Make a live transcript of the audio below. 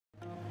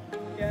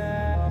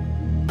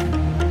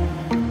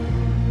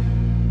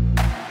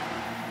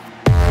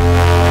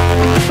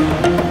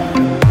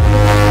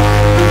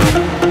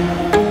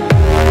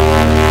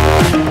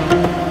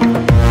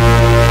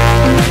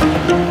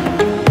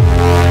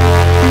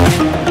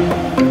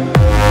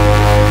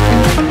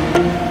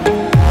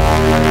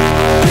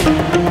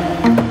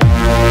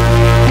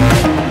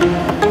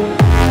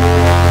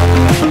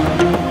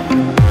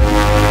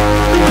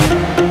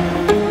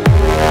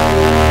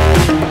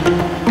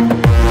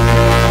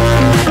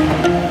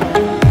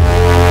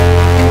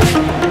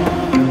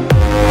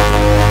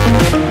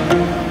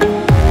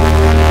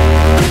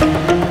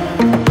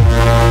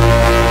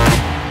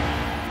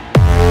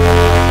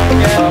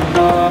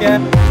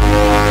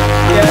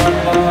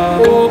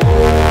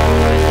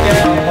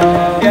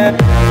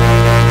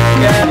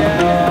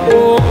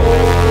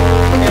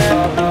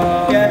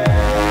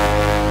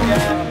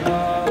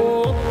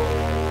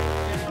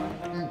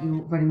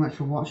much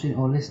for watching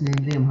or listening.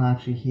 Liam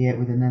Hartree here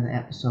with another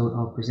episode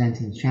of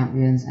Presenting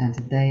Champions, and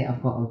today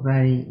I've got a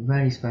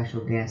very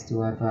special guest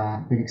who I've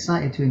been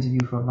excited to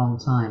interview for a long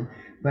time.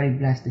 Very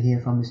blessed to hear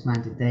from this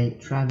man today,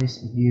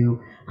 Travis Wiuff,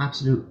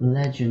 absolute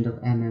legend of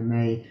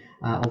MMA,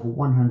 over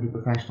 100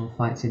 professional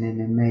fights in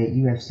MMA,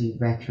 UFC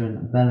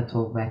veteran,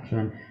 Bellator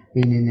veteran,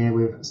 been in there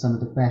with some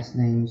of the best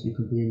names you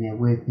can be in there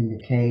with in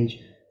the cage,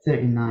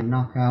 39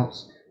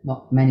 knockouts,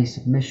 not many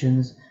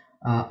submissions.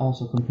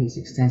 Also competes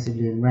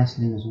extensively in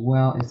wrestling as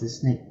well as the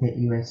Snake Pit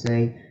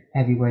USA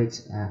heavyweight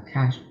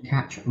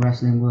catch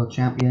wrestling world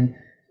champion,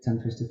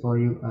 tongue twister for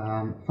you,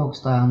 folk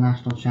style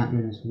national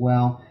champion as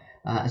well.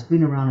 Has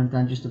been around and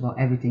done just about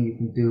everything you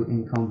can do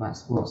in combat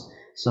sports.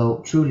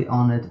 So truly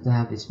honored to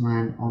have this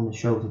man on the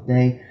show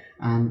today.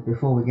 And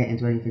before we get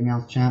into anything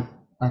else, champ,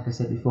 like I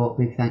said before,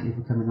 big thank you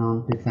for coming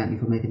on. Big thank you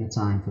for making the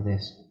time for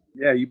this.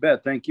 Yeah, you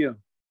bet. Thank you.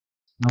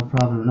 No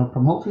problem, no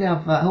problem. Hopefully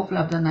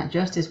I've done that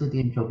justice with the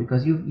intro,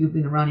 because you've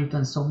been around, you've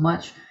done so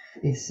much.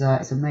 It's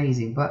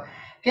amazing. But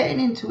getting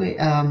into it,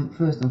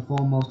 first and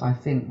foremost, I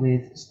think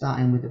with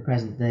starting with the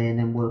present day and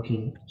then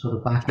working sort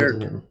of backwards a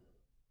little.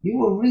 You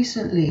were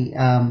recently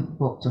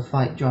booked to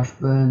fight Josh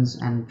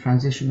Burns and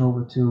transition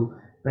over to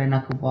bare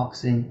knuckle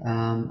boxing,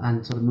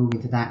 and sort of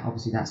moving to that.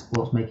 Obviously, that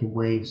sport's making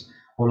waves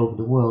all over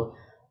the world.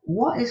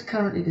 What is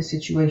currently the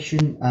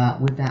situation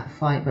with that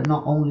fight, but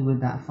not only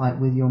with that fight,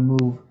 with your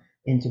move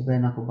into bare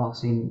knuckle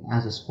boxing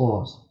as a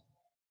sport?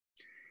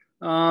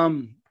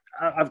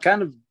 I've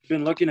kind of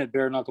been looking at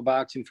bare knuckle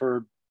boxing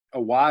for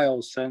a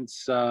while,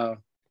 since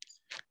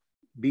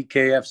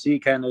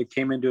BKFC kind of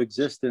came into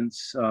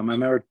existence. I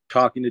remember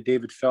talking to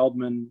David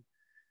Feldman,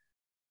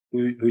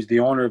 who's the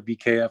owner of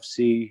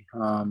BKFC.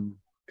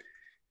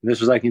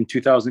 This was like in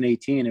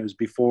 2018. It was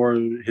before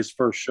his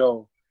first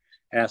show,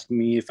 asking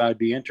me if I'd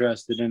be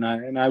interested, and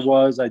I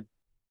was. I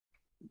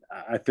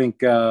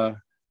think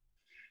I'm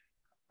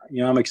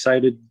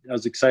excited. I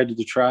was excited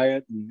to try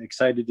it and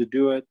excited to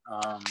do it.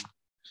 I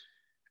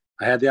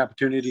had the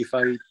opportunity to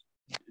fight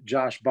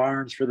Josh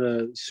Barnes for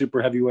the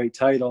super heavyweight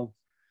title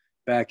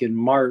back in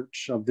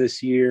March of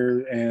this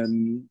year,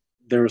 and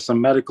there were some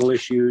medical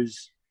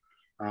issues.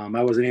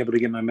 I wasn't able to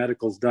get my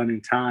medicals done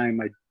in time.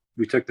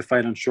 We took the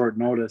fight on short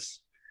notice,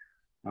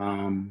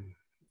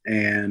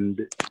 and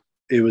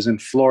it was in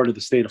Florida,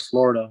 the state of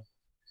Florida,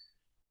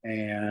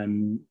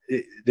 and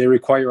they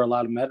require a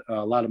lot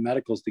of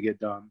medicals to get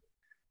done.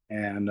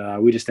 And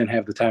we just didn't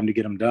have the time to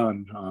get them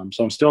done.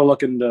 So I'm still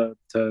looking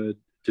to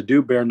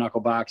do bare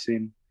knuckle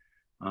boxing.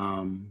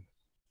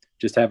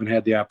 Just haven't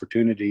had the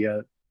opportunity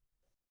yet.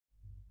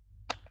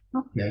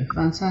 Okay,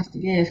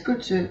 fantastic. Yeah, it's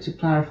good to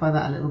clarify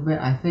that a little bit.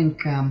 I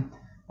think a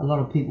lot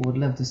of people would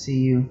love to see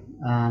you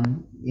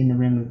in the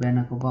ring with bare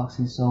knuckle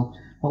boxing. So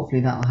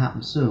hopefully that'll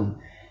happen soon.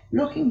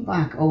 Looking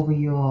back over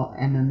your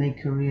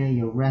MMA career,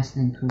 your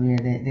wrestling career,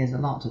 there's a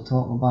lot to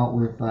talk about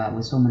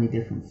with so many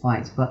different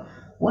fights. But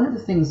one of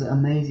the things that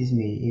amazes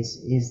me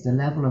is the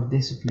level of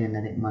discipline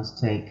that it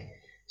must take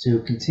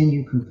to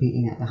continue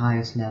competing at the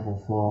highest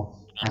level for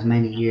as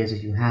many years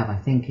as you have. I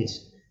think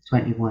it's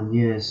 21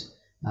 years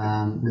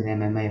with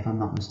MMA, if I'm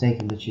not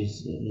mistaken, which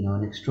is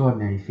an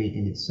extraordinary feat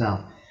in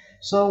itself.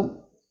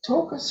 So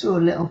talk us through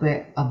a little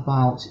bit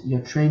about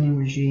your training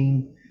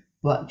regime,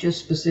 but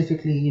just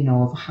specifically,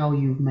 of how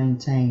you've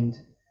maintained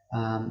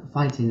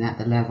fighting at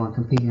the level and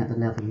competing at the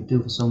level you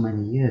do for so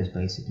many years.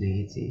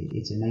 Basically,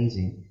 it's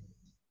amazing.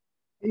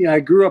 Yeah,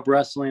 I grew up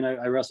wrestling.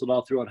 I wrestled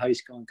all throughout high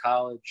school and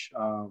college.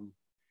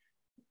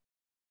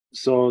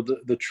 So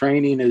the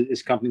training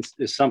is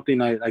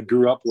something I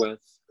grew up with.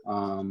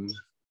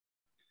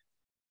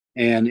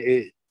 And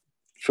it,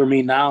 for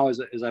me now, as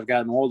I've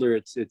gotten older,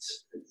 it's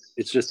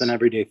just an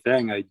everyday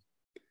thing. I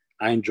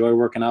enjoy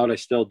working out. I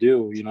still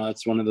do.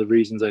 That's one of the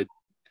reasons I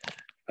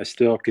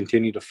still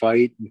continue to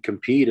fight and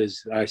compete,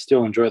 is I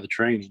still enjoy the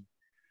training.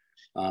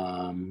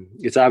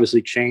 It's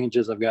obviously changed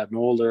as I've gotten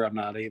older. I'm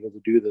not able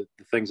to do the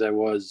things I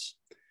was,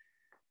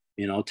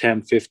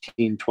 10,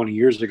 15, 20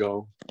 years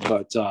ago.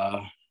 But,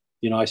 I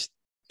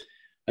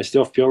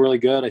still feel really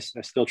good. I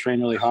still train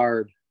really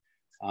hard.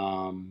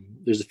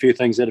 There's a few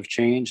things that have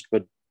changed,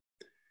 but,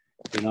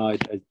 I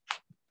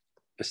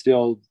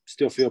still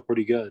feel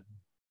pretty good.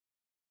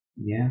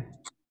 Yeah.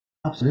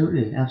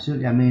 Absolutely.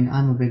 I mean,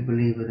 I'm a big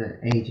believer that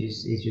age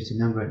is just a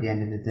number at the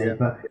end of the day. Yeah.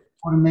 But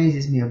what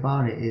amazes me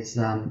about it is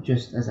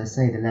just, as I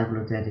say, the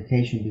level of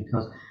dedication,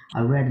 because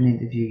I read an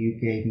interview you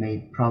gave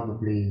me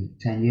probably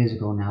 10 years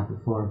ago now,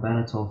 before a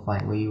Bellator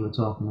fight, where you were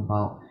talking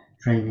about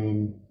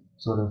training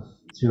sort of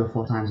 3 or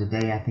 4 times a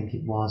day, I think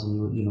it was,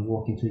 and you were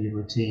walking through your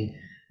routine.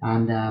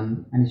 And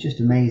it's just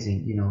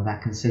amazing,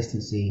 that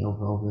consistency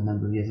over a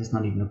number of years. It's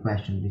not even a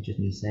question. It's just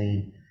me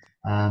saying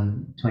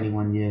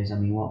 21 years. I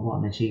mean, what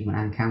an achievement,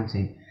 and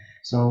counting.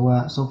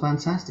 So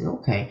fantastic.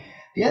 Okay.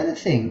 The other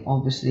thing,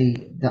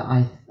 obviously, that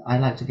I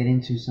like to get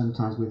into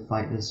sometimes with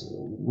fighters,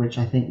 which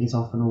I think is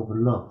often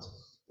overlooked,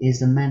 is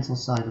the mental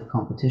side of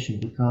competition.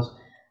 Because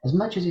as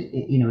much as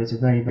it's a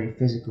very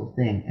physical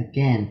thing,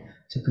 again,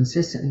 to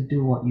consistently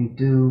do what you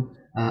do,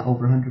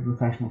 over 100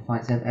 professional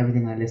fights,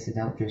 everything I listed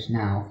out just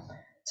now,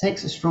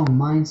 takes a strong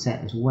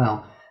mindset as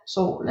well.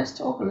 So let's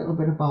talk a little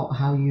bit about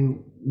how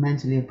you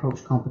mentally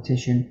approach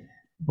competition,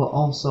 but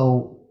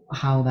also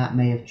how that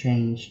may have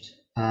changed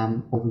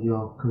over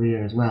your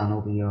career as well and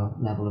over your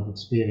level of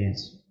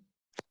experience.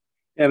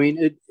 I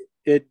mean,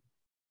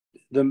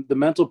 the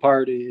mental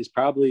part is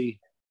probably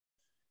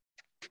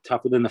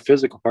tougher than the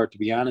physical part, to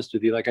be honest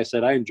with you. Like I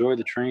said, I enjoy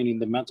the training.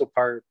 The mental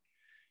part,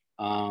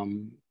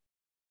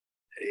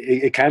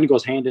 it kind of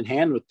goes hand in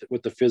hand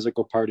with the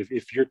physical part.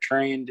 If you're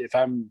trained, if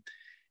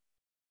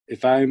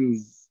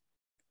I'm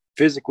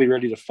physically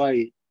ready to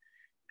fight,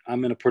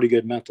 I'm in a pretty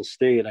good mental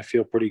state. I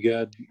feel pretty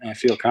good and I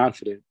feel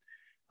confident.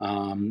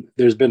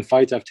 There's been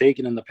fights I've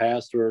taken in the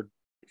past where,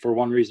 for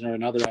one reason or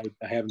another,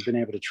 I haven't been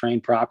able to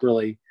train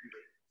properly,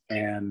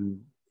 and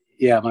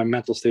yeah, my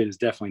mental state is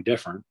definitely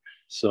different.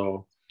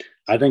 So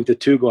I think the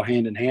two go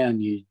hand in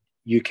hand.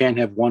 You can't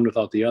have one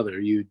without the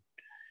other.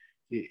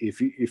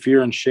 If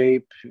you're in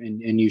shape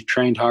and you've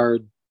trained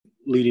hard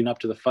leading up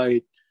to the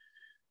fight,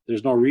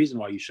 there's no reason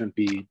why you shouldn't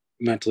be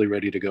mentally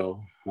ready to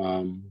go.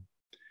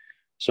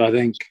 So I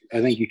think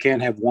you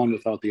can't have one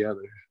without the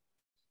other.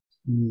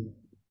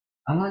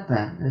 I like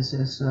that.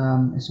 It's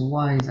a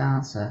wise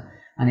answer,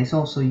 and it's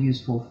also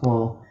useful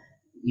for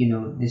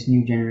this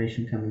new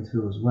generation coming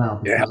through as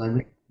well. Yeah.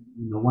 Because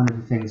one of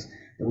the things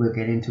that we'll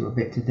get into a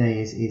bit today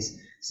is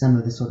some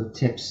of the sort of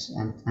tips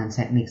and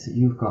techniques that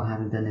you've got,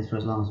 having done this for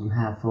as long as you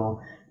have,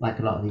 for like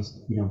a lot of these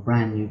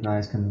brand new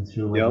guys coming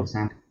through, whether Yep. it's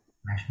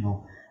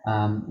professional.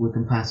 We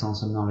can pass on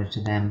some knowledge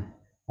to them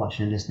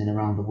watching and listening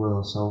around the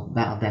world. So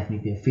that'll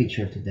definitely be a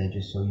feature of today,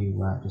 just so you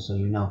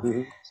know.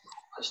 Mm-hmm.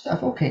 Good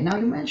stuff. Okay, now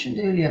you mentioned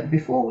earlier,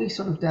 before we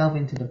sort of delve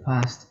into the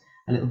past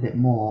a little bit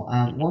more,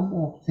 one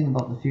more thing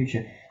about the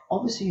future.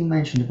 Obviously, you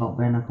mentioned about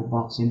bare knuckle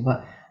boxing,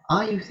 but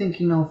are you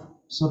thinking of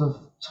sort of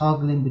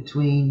toggling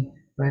between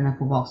bare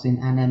knuckle boxing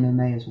and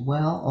MMA as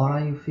well, or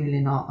are you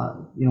feeling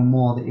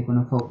more that you're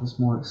going to focus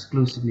more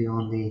exclusively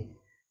on the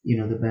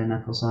bare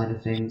knuckle side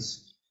of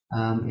things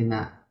in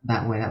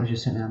that way? That was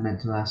just something I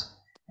meant to ask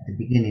at the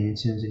beginning in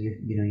terms of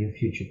your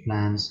future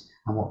plans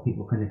and what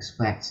people can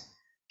expect,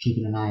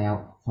 keeping an eye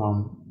out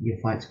from your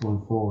fights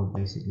going forward,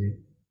 basically.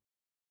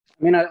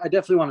 I mean, I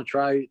definitely want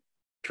to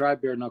try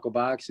bare knuckle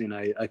boxing.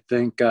 I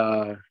think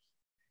I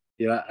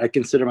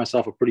consider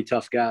myself a pretty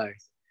tough guy,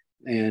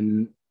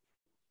 and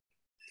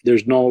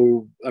there's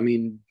no, I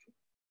mean,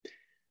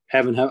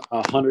 having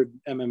 100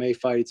 MMA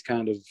fights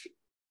kind of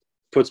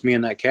puts me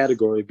in that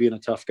category, being a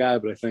tough guy.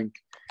 But I think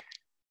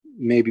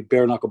maybe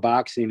bare knuckle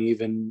boxing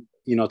even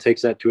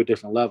takes that to a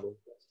different level.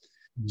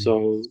 Mm-hmm.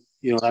 So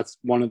that's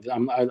one of the,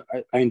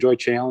 I enjoy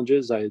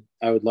challenges. I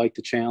would like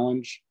to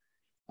challenge.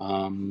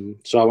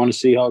 So I want to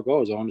see how it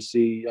goes. I want to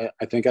see.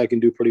 I think I can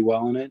do pretty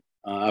well in it.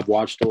 I've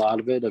watched a lot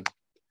of it.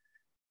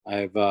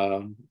 I've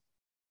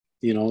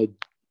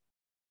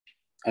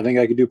I think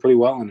I could do pretty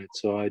well in it.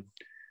 So I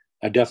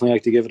definitely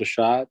like to give it a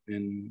shot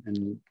and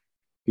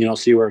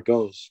see where it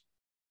goes.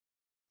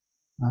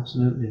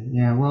 Absolutely,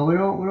 yeah. Well,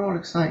 we're all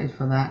excited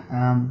for that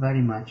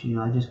very much.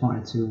 I just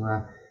wanted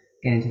to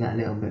get into that a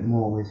little bit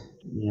more with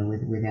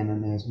with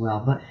MMA as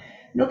well. But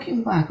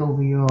looking back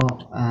over your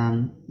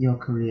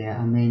career,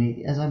 I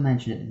mean, as I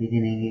mentioned at the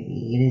beginning,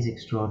 it is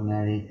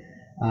extraordinary.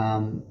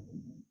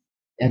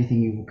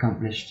 Everything you've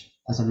accomplished,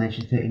 as I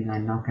mentioned,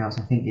 39 knockouts.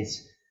 I think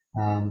it's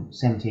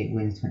 78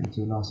 wins,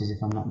 22 losses,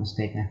 if I'm not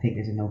mistaken. I think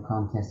there's a no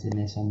contest in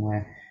there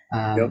somewhere.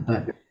 Yep.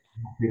 But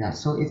that,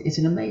 so it's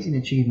an amazing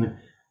achievement.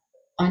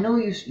 I know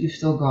you've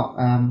still got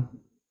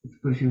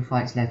a few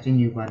fights left in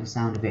you by the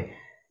sound of it.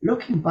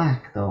 Looking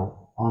back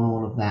though on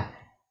all of that,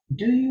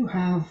 do you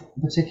have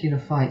particular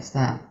fights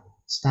that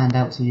stand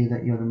out to you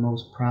that you're the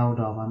most proud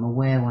of? I'm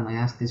aware when I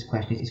ask this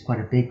question, it's quite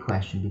a big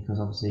question because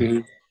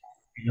obviously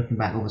looking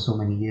back over so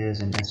many years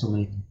and so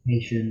many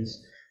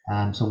locations,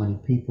 so many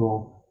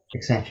people,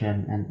 etc.,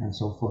 and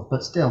so forth.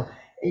 But still,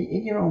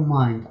 in your own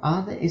mind,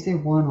 is there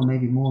one or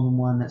maybe more than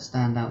one that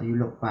stand out? You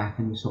look back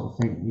and you sort of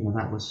think,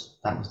 that was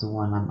the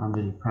one I'm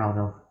really proud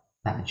of,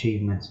 that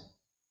achievement.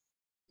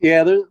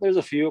 Yeah, there's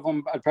a few of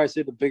them. I'd probably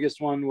say the biggest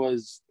one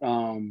was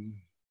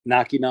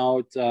knocking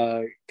out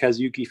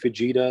Kazuki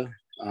Fujita.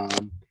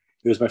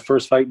 It was my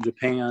first fight in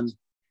Japan,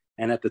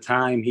 and at the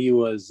time he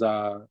was,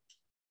 I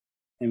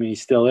mean, he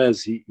still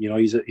is.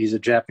 He's a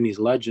Japanese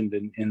legend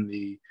in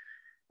the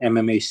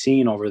MMA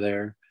scene over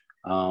there.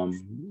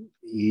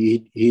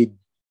 He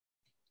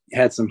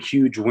had some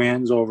huge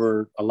wins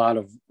over a lot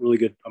of really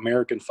good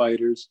American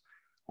fighters.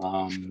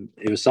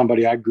 It was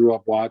somebody I grew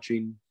up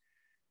watching,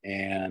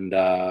 and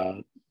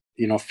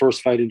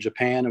first fight in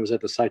Japan, it was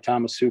at the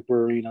Saitama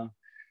Super Arena.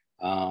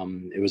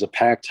 It was a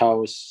packed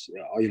house.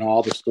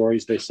 All the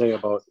stories they say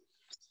about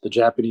the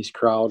Japanese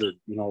crowd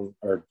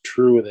are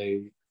true.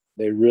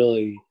 They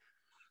really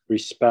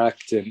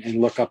respect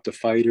and look up to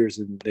fighters,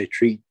 and they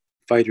treat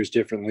fighters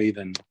differently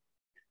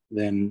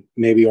than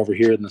maybe over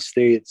here in the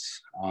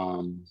States.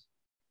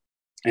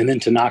 And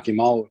then to knock him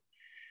out,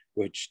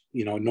 which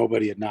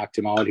nobody had knocked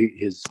him out.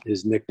 His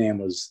nickname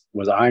was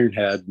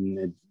Ironhead,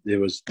 and it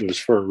was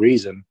for a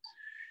reason.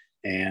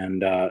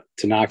 And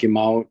to knock him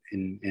out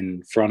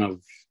in front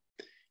of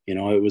you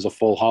know, it was a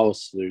full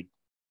house. There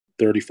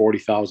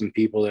 30,000-40,000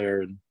 people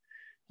there. And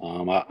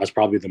I was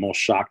probably the most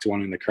shocked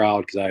one in the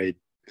crowd, because I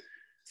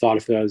thought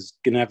if I was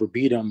going to ever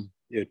beat him,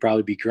 it'd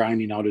probably be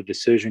grinding out a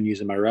decision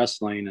using my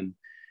wrestling. And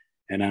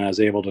then I was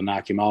able to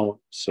knock him out.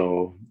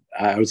 So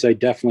I would say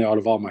definitely out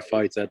of all my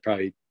fights, that's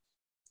probably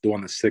the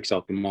one that sticks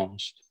out the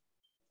most.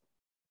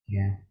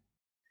 Yeah.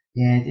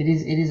 Yeah, it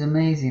is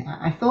amazing.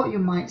 I thought you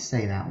might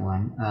say that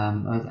one,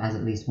 as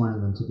at least one of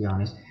them, to be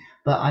honest.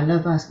 But I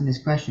love asking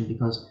this question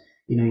because,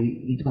 you know,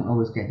 you don't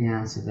always get the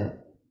answer that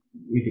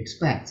you'd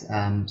expect.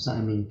 So,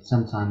 I mean,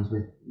 sometimes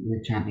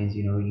with champions,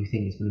 you know, you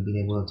think it's going to be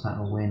their world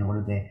title win or one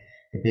of their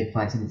big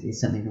fights, and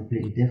it's something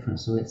completely different.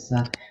 So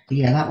but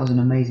yeah, that was an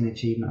amazing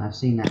achievement. I've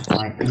seen that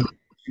fight.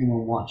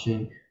 Anyone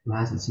watching who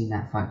hasn't seen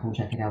that fight, go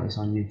check it out. It's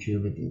on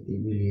YouTube. It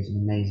really is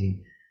an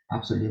amazing,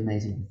 absolutely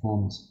amazing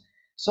performance.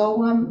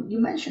 So you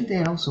mentioned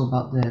there also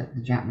about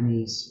the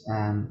Japanese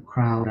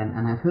crowd,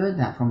 and I've heard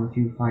that from a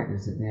few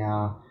fighters that they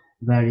are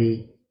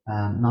very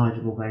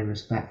knowledgeable, very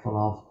respectful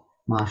of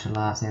martial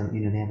arts. They have,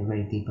 you know, they have a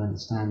very deep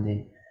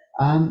understanding.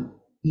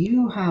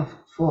 You have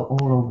fought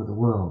all over the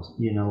world.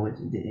 You know,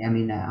 I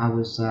mean,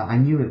 I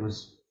knew it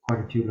was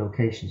quite a few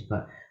locations,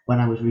 but when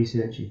I was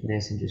researching for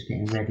this and just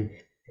getting ready,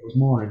 it was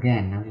more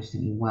again. I was just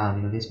thinking, wow,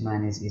 you know, this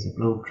man is a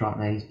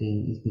globetrotter.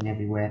 He's been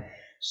everywhere.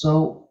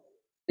 So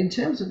in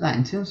terms of that,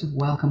 in terms of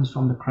welcomes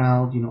from the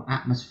crowd, you know,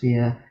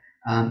 atmosphere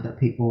that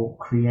people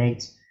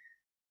create.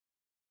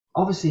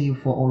 Obviously, you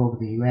fought all over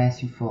the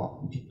US, you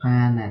fought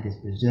Japan, there's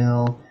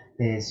Brazil,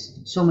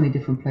 there's so many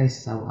different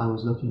places I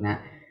was looking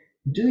at.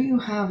 Do you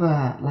have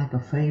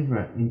a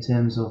favorite in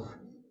terms of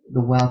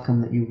the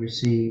welcome that you've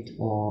received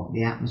or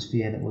the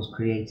atmosphere that was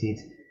created?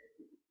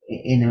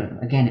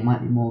 Again, it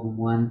might be more than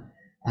one,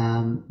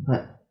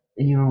 but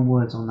in your own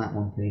words on that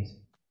one, please.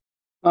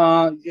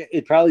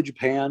 It probably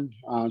Japan,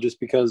 just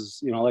because,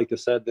 you know, like I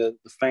said, the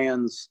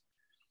fans.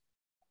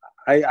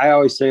 I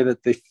always say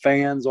that the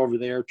fans over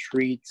there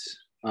treat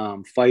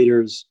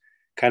fighters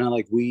kind of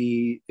like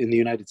we in the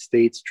United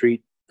States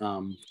treat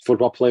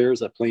football players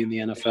that play in the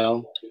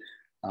NFL.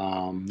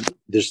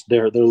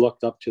 They're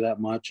looked up to that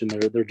much, and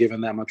they're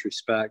given that much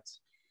respect.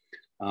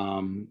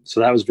 So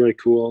that was very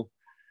cool.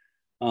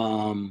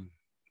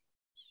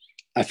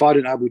 I fought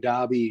in Abu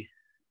Dhabi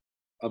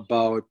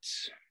about,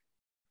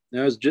 it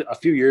was just a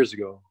few years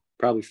ago,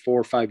 probably 4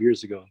 or 5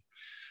 years ago.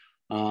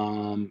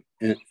 And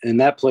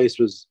that place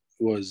was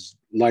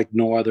like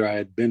no other I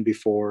had been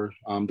before.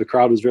 The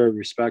crowd was very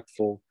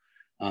respectful,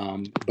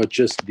 but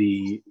just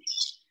the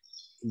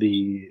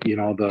you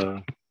know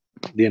the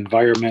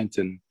environment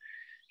and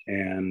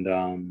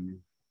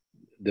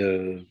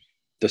the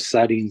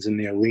settings in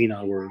the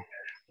arena were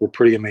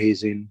pretty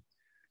amazing.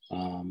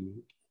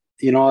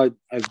 You know,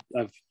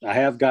 I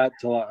have got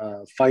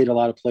to fight a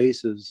lot of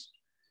places,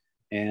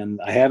 and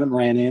I haven't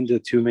ran into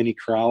too many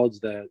crowds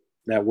that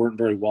weren't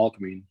very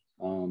welcoming.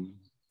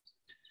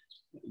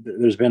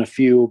 There's been a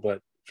few,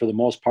 but for the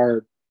most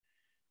part,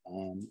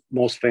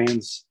 most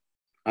fans,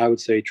 I would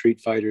say, treat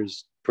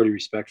fighters pretty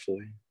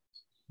respectfully.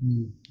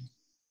 Mm.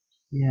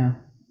 Yeah,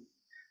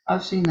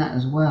 I've seen that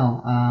as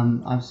well.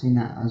 I've seen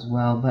that as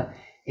well, but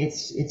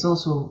it's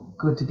also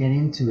good to get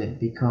into it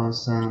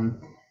because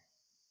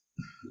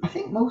I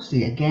think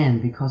mostly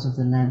again because of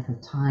the length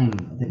of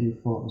time that you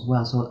fought as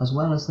well. So as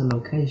well as the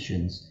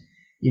locations,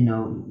 you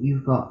know,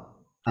 you've got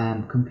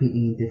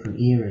competing in different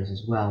eras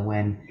as well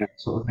when Yeah.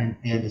 sort of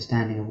the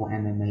understanding of what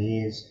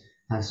MMA is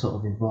has sort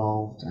of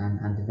evolved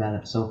and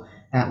developed. So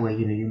that way,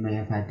 you know, you may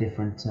have had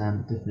different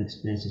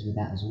experiences with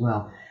that as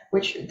well.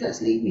 Which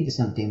does lead me to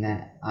something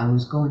that I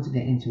was going to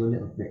get into a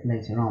little bit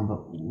later on,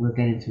 but we'll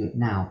get into it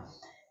now.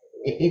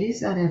 It is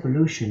that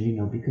evolution, you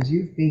know, because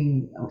you've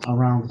been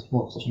around the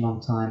sport such a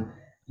long time.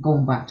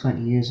 Going back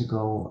 20 years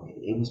ago,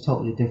 it was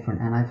totally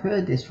different. And I've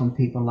heard this from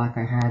people like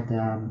I had,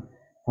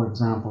 for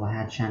example, I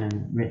had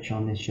Shannon Rich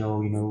on this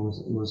show, you know,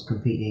 who was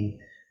competing,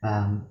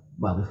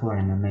 well, before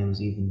MMA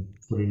was even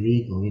fully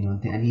legal, you know,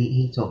 and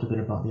he talked a bit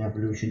about the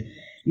evolution.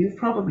 You've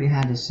probably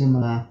had a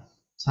similar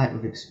type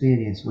of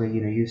experience where,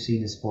 you know, you've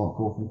seen the sport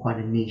go from quite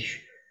a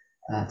niche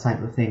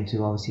type of thing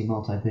to obviously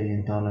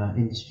multi-billion-dollar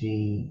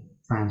industry,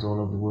 fans all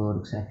over the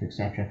world, etc.,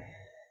 etc.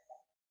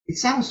 It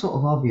sounds sort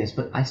of obvious,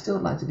 but I still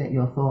like to get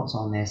your thoughts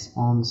on this,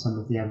 on some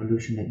of the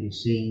evolution that you've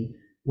seen,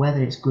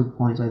 whether it's good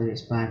points, whether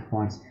it's bad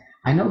points.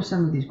 I know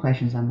some of these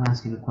questions I'm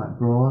asking are quite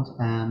broad,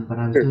 but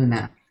I was Sure. doing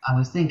that. I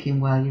was thinking,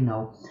 well, you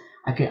know,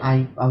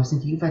 I was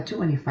thinking you've had too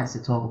many facts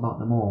to talk about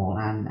them all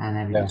and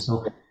Yeah. everything.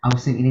 So I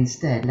was thinking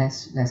instead,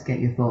 let's get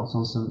your thoughts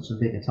on some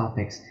bigger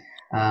topics,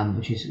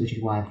 which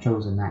is why I've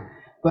chosen that.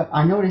 But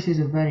I know this is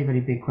a very,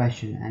 very big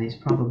question, and it's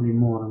probably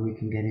more than we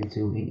can get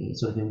into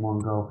sort of in one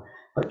go.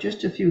 But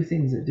just a few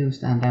things that do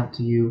stand out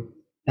to you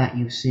that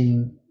you've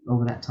seen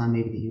over that time,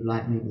 maybe that you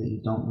like, maybe that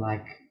you don't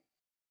like.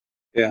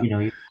 Yeah. You know,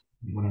 you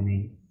know what I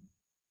mean?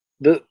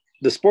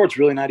 The sport's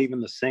really not even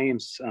the same.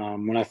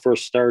 When I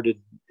first started,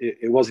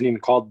 it wasn't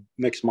even called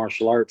mixed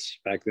martial arts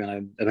back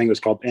then. I think it was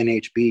called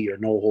NHB, or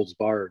no holds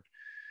barred.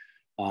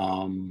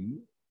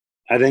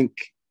 I think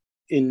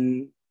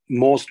in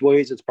most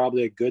ways, it's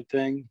probably a good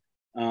thing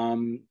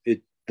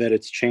that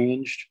it's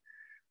changed.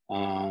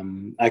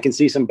 I can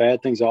see some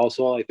bad things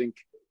also. I think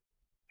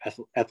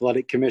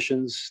athletic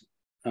commissions,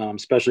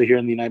 especially here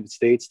in the United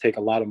States, take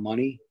a lot of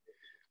money,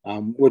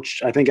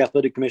 which I think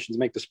athletic commissions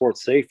make the sport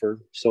safer.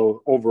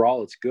 So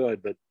overall, it's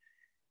good, but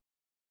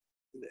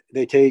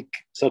they take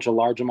such a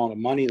large amount of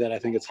money that I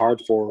think it's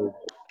hard for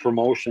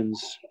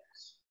promotions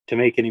to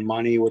make any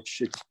money,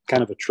 which it's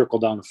kind of a trickle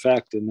down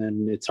effect. And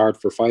then it's hard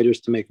for fighters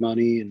to make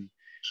money, and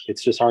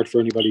it's just hard for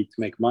anybody to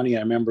make money.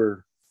 I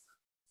remember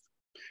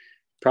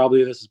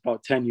probably this is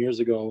about 10 years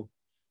ago.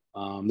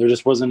 There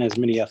just wasn't as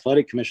many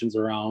athletic commissions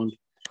around,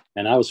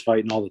 and I was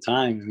fighting all the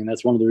time. I mean,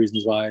 that's one of the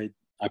reasons why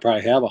I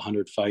probably have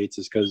 100 fights,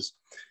 is because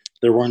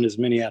there weren't as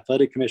many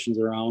athletic commissions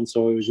around.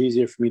 So it was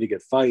easier for me to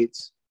get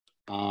fights.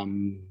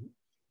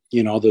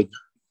 You know, the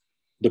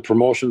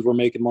promotions were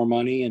making more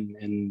money,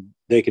 and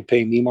they could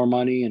pay me more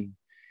money. And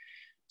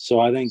so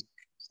I think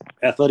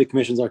athletic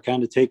commissions are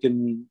kind of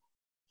taking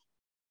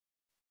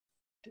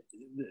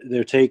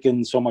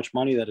so much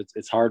money that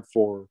it's hard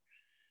for,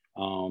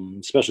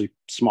 especially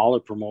smaller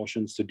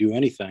promotions, to do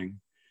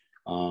anything.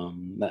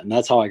 And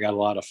that's how I got a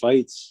lot of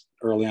fights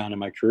early on in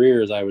my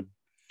career, is I would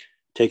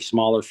take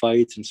smaller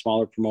fights and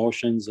smaller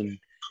promotions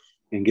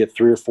and get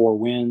 3 or 4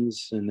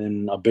 wins, and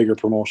then a bigger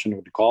promotion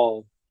would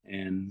call,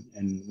 and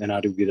then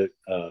I'd get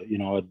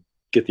I'd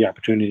get the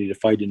opportunity to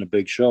fight in a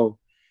big show.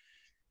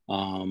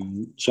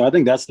 So I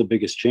think that's the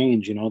biggest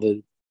change. You know,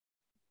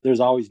 there's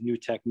always new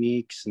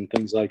techniques and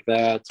things like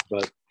that,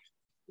 but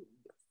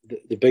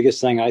the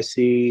biggest thing I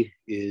see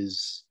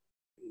is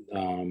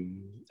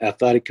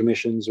athletic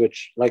commissions,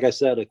 which, like I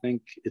said, I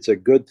think it's a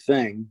good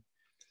thing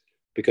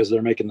because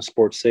they're making the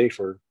sport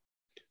safer,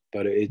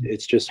 but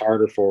it's just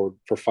harder for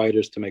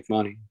fighters to make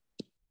money.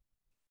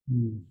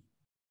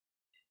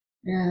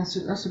 Yeah,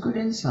 that's a good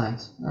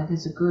insight. That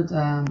is a good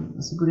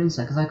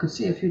insight, because I could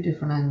see a few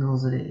different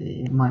angles that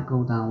it might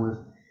go down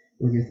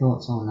with your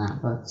thoughts on that.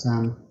 But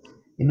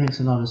it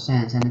makes a lot of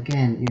sense. And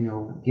again, you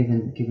know,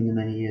 given the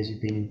many years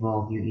you've been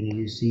involved,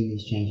 you've seen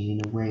these changes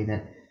in a way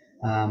that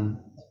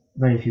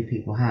very few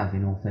people have,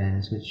 in all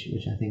fairness,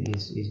 which I think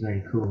is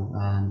very cool.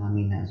 I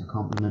mean that as a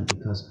compliment,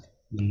 because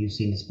you've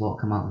seen the sport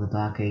come out of the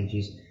dark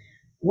ages.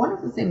 One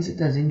of the things that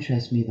does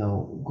interest me,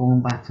 though,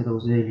 going back to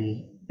those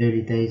early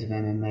days of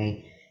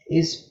MMA,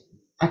 is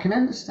I can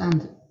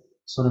understand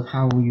sort of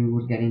how you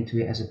would get into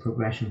it as a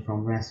progression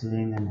from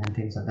wrestling and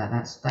things like that.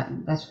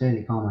 That's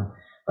fairly common.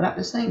 But at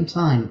the same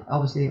time,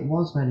 obviously it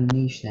was very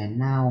niche then.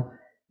 Now,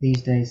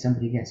 these days,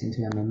 somebody gets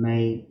into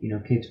MMA, you know,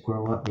 kids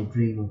grow up, they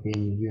dream of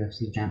being a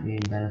UFC champion,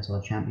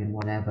 Bellator champion,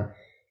 whatever.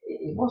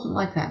 It wasn't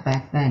like that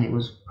back then. It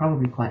was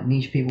probably quite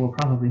niche. People were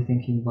probably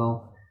thinking,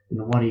 well, you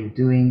know, what are you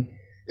doing?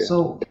 Yeah.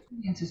 So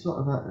into sort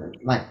of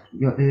like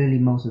your early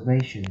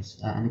motivations,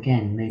 and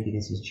again, maybe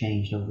this has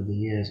changed over the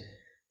years,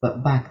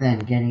 but back then,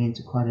 getting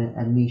into quite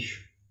a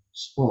niche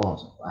sport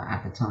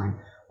at the time,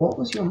 what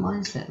was your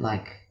mindset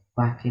like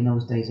back in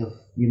those days of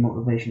your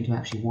motivation to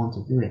actually want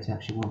to do it, to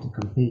actually want to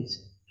compete?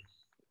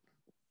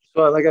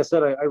 So, like I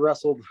said, I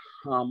wrestled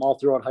all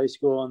throughout high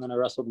school, and then I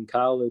wrestled in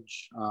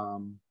college.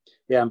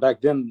 And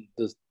back then,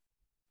 the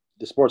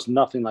sport's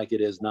nothing like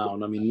it is now.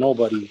 And I mean,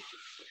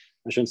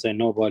 I shouldn't say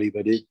nobody,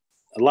 but a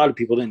lot of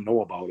people didn't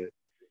know about it.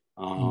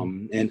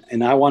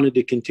 And I wanted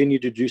to continue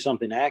to do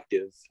something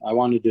active. I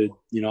wanted to,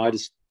 you know,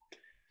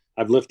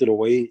 I've lifted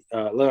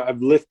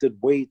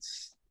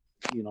weights,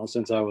 you know,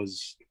 since I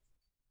was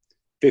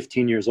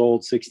 15 years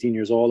old, 16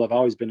 years old. I've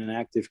always been an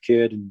active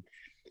kid and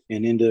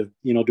into,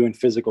 you know, doing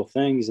physical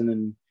things. And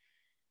then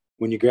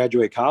when you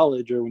graduate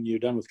college, or when you're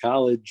done with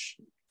college,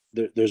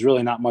 there's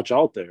really not much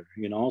out there,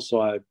 you know? So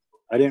I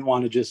didn't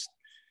want to just,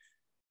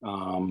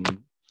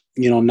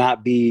 you know,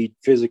 not be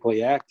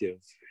physically active.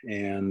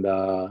 And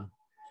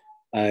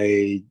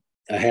I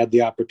had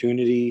the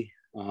opportunity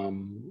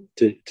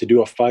to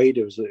do a fight.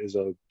 It was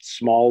a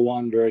small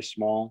one, very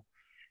small,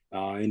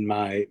 in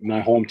my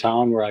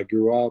hometown where I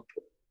grew up.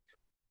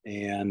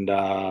 And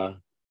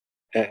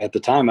at the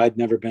time, I'd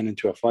never been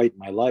into a fight in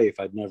my life.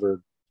 I'd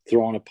never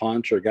thrown a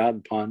punch or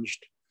gotten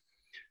punched.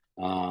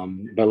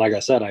 But like I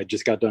said, I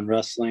just got done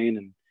wrestling,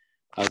 and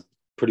I was a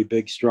pretty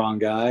big, strong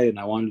guy, and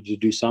I wanted to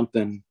do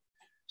something.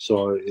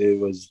 So it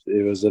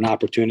was an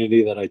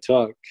opportunity that I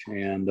took.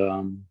 And,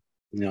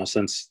 you know,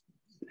 since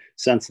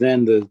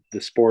then, the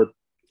sport,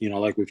 you know,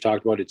 like we've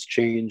talked about, it's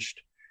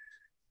changed.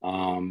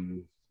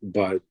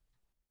 But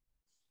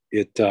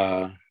it's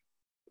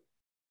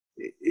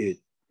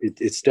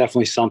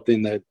definitely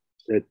something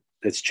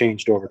that's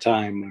changed over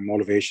time. My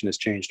motivation has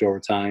changed over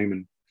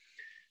time.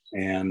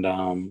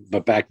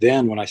 But back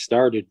then when I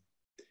started,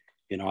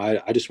 you know,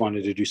 I just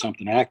wanted to do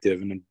something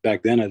active. And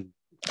back then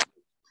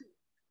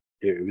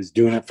it was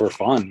doing it for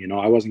fun. You know,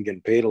 I wasn't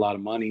getting paid a lot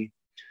of money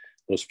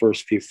those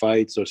first few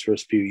fights, those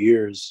first few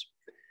years,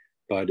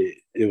 but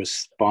it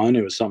was fun.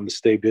 It was something to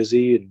stay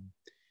busy. And,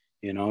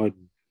 you know,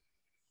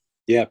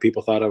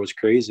 people thought I was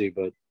crazy,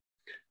 but,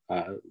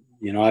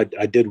 you know,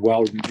 I did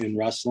well in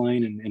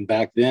wrestling. And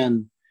back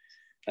then,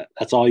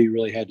 that's all you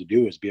really had to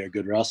do is be a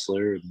good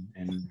wrestler.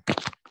 And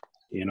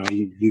You know,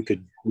 you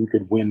could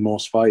win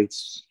most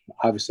fights.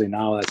 Obviously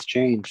now that's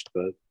changed,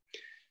 but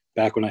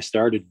back when I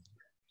started,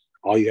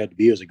 all you had to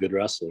be was a good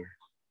wrestler.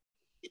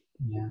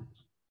 Yeah.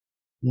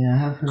 Yeah, I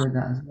have heard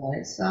that as well.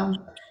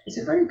 It's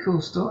a very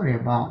cool story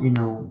about,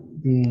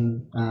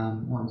 being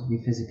wanting to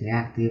be physically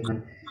active,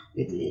 and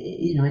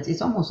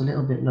it's almost a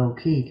little bit low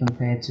key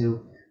compared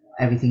to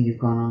everything you've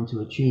gone on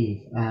to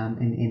achieve.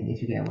 In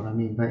if you get what I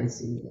mean. But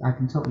I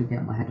can totally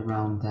get my head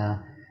around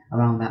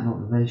that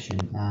motivation,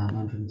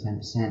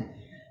 110%.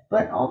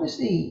 But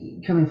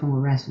obviously, coming from a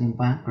wrestling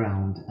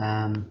background,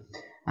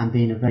 and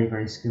being a very,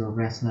 very skilled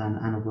wrestler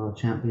and a world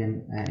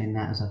champion in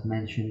that, as I've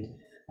mentioned.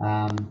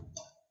 Um,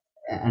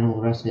 and all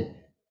the rest of it.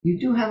 You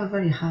do have a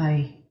very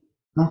high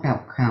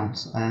knockout count.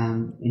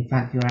 In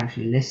fact, you're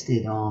actually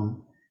listed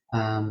on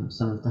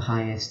some of the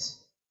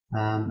highest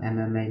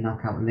MMA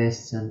knockout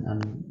lists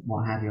and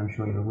what have you. I'm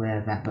sure you're aware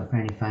of that, but for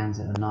any fans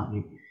that are not,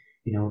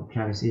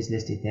 Travis is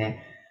listed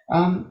there.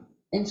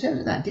 In terms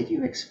of that, did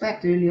you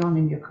expect early on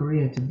in your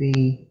career to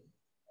be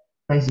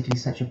basically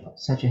such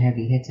a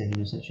heavy hitter,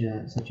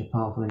 such a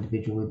powerful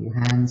individual with your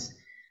hands?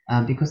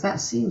 Because that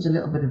seems a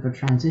little bit of a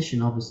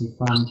transition, obviously,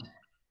 from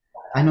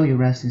I know your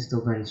wrestling's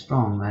still very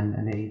strong,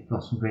 and you've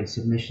got some great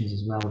submissions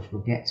as well, which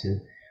we'll get to.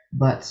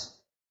 But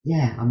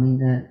yeah, I mean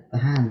the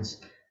hands.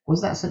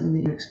 Was that something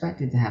that you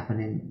expected to happen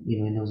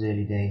in those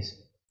early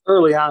days?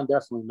 Early on,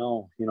 definitely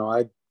no. You know,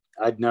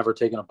 I'd never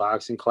taken a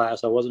boxing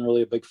class. I wasn't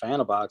really a big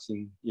fan of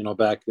boxing,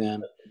 back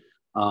then.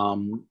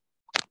 Um,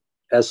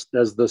 as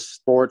the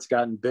sport's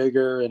gotten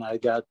bigger and I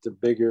got to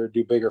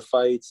do bigger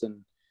fights,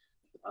 and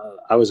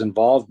I was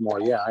involved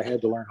more. Yeah, I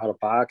had to learn how to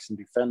box and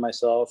defend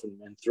myself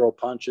and throw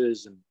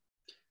punches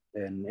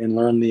and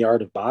learn the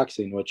art of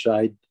boxing, which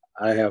I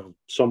have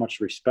so much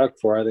respect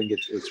for. I think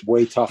it's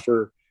way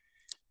tougher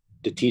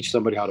to teach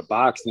somebody how to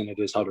box than it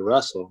is how to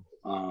wrestle.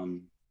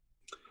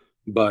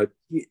 But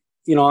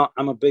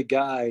I'm a big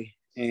guy,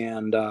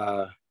 and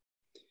I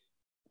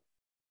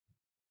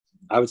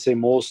would say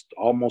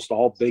almost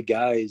all big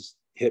guys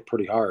hit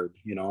pretty hard.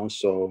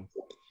 So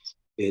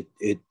it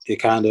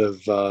kind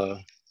of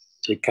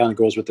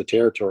goes with the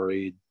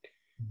territory.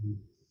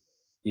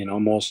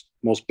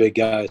 Most big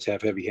guys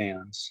have heavy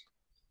hands.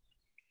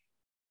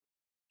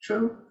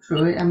 True,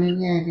 true. I mean,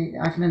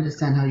 yeah, I can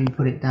understand how you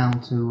put it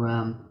down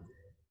to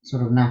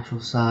sort of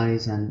natural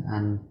size and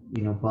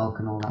bulk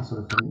and all that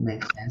sort of thing. It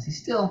makes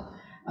sense.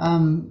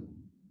 Um,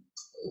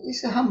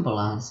 it's a humble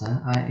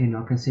answer,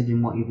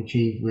 considering what you've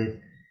achieved with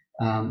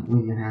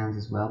your hands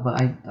as well.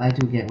 But I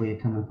do get where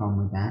you're coming from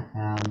with that.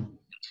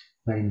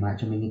 Very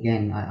much. I mean,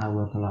 again, I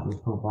work a lot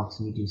with pro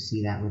boxing. You do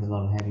see that with a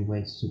lot of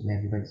heavyweights, super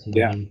heavyweights.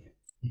 Yeah.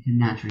 They can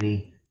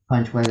naturally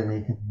punch. Whether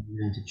they can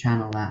learn to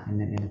channel that in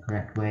the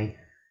correct way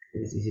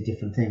is a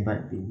different thing.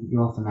 But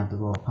you often have the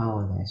raw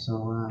power there.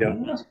 So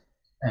that's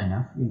fair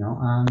enough.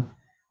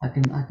 I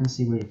can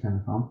see where you're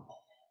coming from.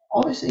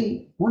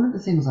 Obviously, one of the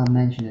things I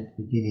mentioned at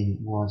the beginning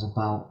was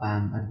about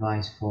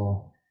advice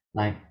for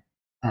like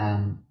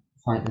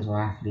fighters or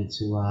athletes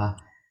who are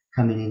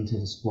coming into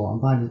the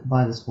sport. And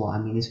by the sport, I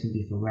mean this can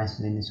be for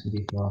wrestling, this can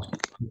be for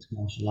mixed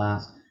martial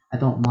arts. I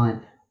don't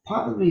mind.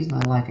 Part of the reason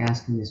I like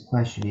asking this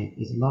question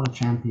is a lot of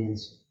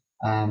champions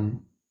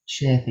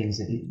share things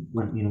that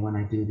when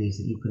I do these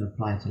that you can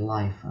apply to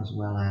life as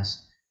well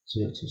as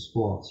to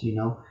sports.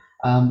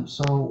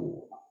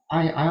 So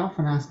I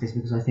often ask this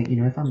because I think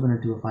if I'm going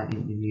to do a fight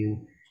interview,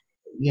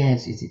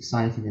 yes, it's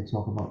exciting to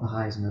talk about the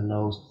highs and the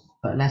lows,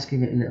 but let's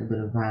give it a little bit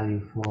of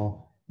value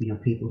for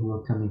people who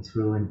are coming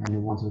through and who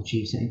want to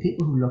achieve something,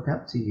 people who look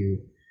up to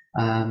you,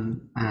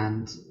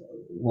 and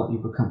what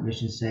you've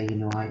accomplished and say,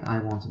 I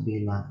want to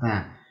be like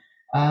that.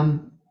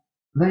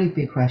 Very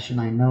big question.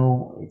 I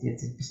know it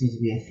seems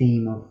to be a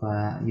theme of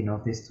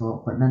this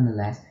talk, but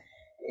nonetheless,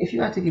 if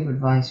you had to give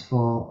advice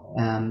for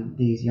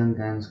these young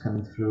guns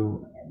coming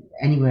through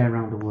anywhere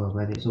around the world,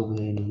 whether it's over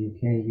here in the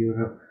UK,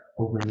 Europe,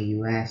 over in the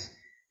US,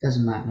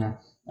 doesn't matter.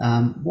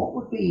 What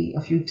would be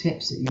a few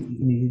tips that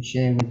you'd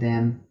share with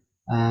them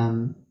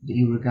that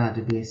you regard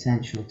to be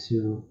essential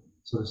to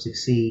sort of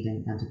succeed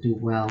and to do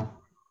well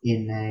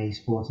in a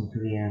sporting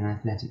career, an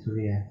athletic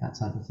career, that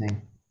type of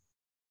thing?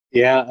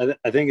 Yeah,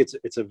 I think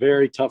it's a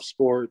very tough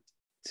sport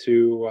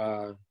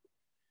to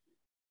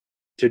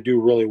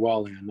do really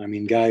well in. I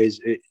mean, guys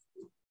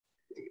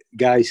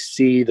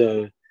see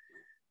the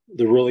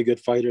really good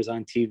fighters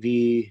on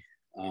TV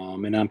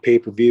and on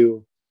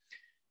pay-per-view,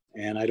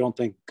 and I don't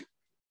think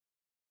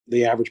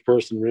the average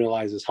person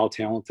realizes how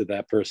talented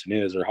that person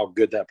is or how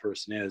good that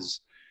person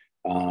is.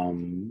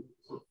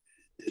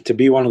 To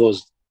be one of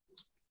those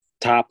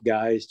top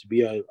guys, to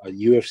be a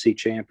UFC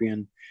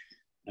champion,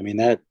 I mean,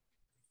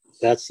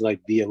 that's like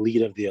the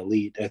elite of the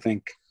elite. I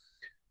think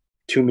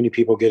too many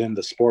people get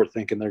into sport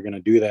thinking they're going to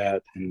do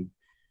that, and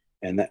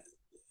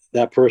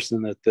that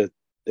person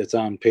that's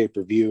on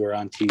pay-per-view or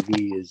on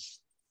TV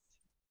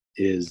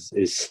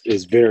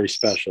is very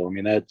special. I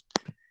mean,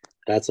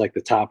 that's like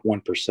the top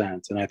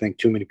 1%. And I think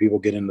too many people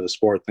get into the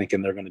sport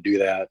thinking they're going to do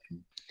that.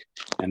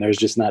 And there's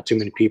just not too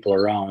many people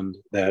around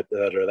that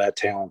are that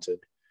talented.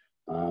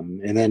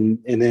 And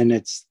then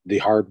it's the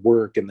hard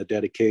work and the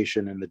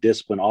dedication and the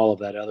discipline, all of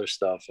that other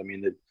stuff. I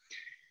mean,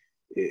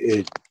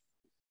 it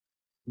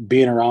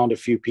being around a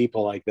few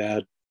people like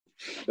that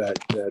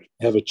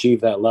have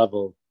achieved that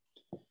level.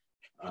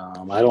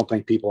 I don't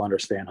think people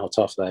understand how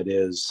tough that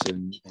is.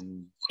 And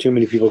too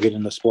many people get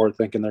in the sport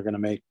thinking they're going to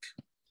make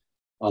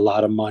a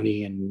lot of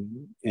money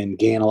and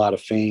gain a lot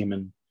of fame.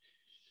 And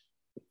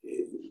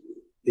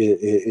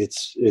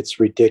it's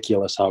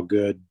ridiculous how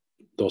good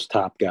those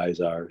top guys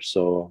are.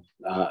 So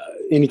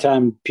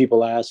anytime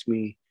people ask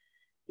me,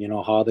 you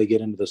know, how they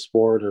get into the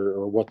sport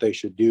or what they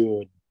should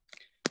do,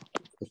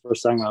 the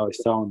first thing I always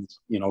tell them is,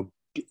 you know,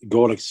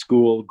 go to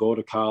school, go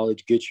to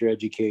college, get your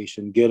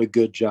education, get a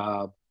good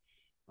job.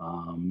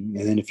 And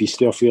then if you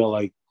still feel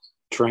like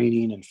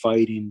training and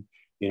fighting,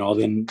 you know,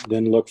 then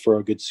look for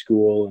a good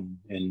school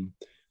and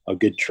a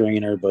good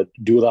trainer, but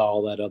do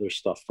all that other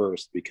stuff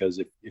first. Because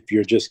if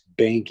you're just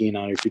banking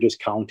on, if you're just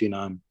counting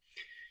on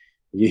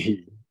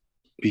you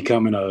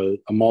becoming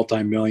a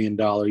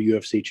multi-million-dollar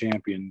UFC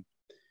champion,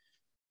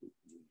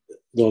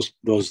 those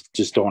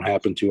just don't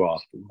happen too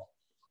often.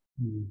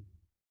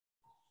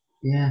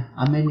 Yeah,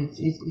 I mean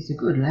it's a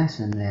good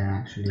lesson there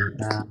actually.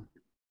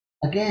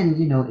 Again,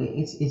 you know,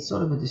 it's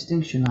sort of a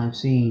distinction I've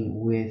seen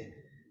with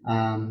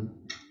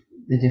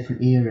the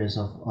different eras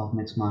of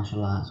mixed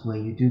martial arts, where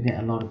you do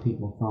get a lot of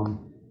people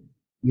from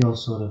your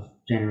sort of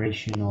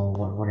generation or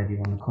whatever you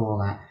want to call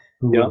that,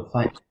 who will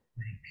fight for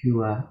very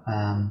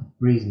pure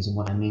reasons. And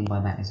what I mean by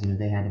that is, you know,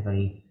 they had a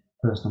very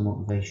personal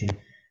motivation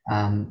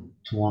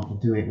to want to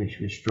do it,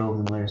 which drove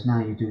them. Whereas now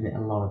you do get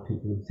a lot of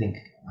people who think,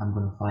 I'm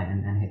going to fight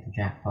and hit the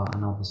jackpot,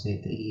 and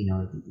obviously, you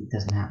know, it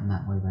doesn't happen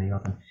that way very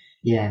often.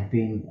 Yeah,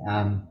 being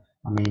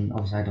I mean,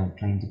 obviously, I don't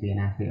claim to be an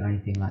athlete or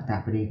anything like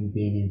that, but even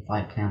being in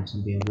fight camps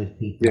and being with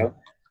people going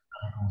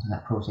through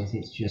that process,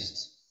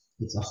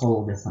 it's a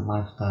whole different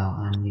lifestyle,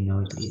 and you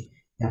know, you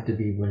have to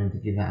be willing to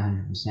give that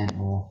 100%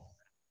 or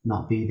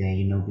not be there,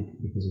 you know,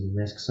 because of the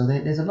risk. So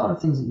there's a lot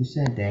of things that you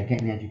said there.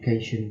 Getting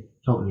education,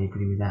 totally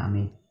agree with that. I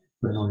mean,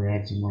 putting all your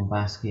eggs in one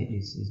basket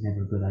is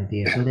never a good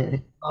idea. So there's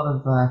a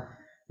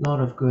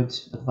lot of good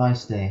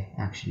advice there,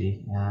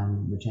 actually,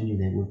 which I knew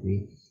there would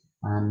be,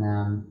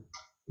 and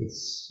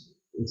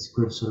it's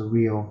good sort of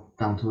real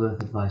down to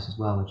earth advice as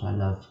well, which I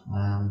love.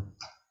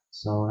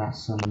 So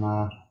that's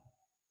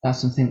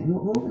something.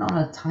 Moving on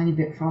a tiny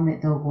bit from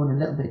it though, going a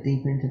little bit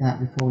deeper into that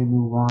before we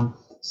move on.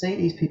 Say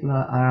these people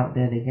are out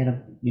there, they get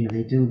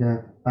they do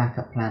the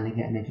backup plan, they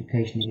get an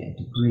education, they get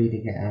a degree,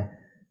 they get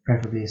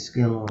preferably a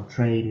skill or a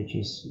trade, which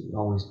is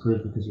always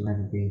good because you'll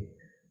never be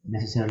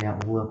necessarily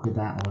out of work with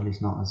that, or at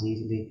least not as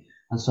easily,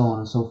 and so on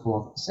and so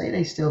forth. Say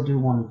they still do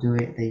want to do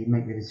it, they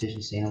make the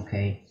decision saying,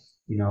 okay,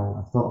 you know,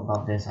 I've thought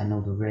about this, I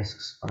know the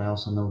risks, but I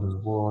also know the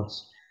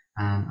rewards,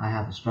 and I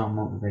have a strong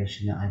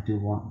motivation that I do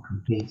want to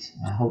compete.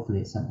 Hopefully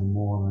it's something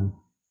more than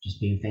just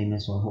being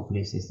famous, or hopefully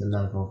it's the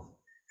love of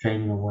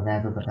training or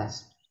whatever, but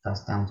that's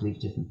down to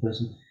each different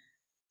person.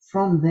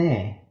 From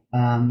there,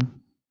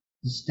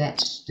 the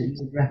steps that you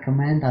would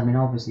recommend, I mean,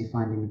 obviously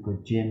finding a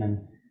good gym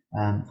and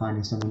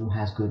finding someone who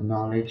has good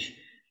knowledge,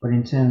 but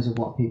in terms of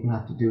what people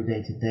have to do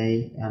day to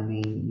day, I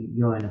mean,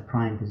 you're in a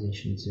prime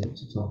position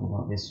to talk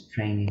about this,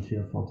 training 3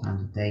 or 4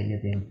 times a day,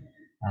 living,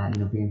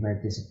 being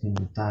very disciplined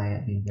with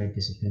diet, being very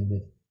disciplined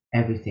with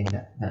everything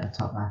that a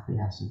top athlete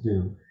has to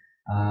do.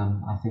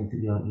 I think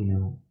that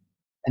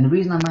and the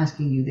reason I'm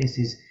asking you this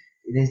is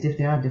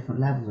there are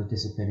different levels of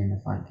discipline in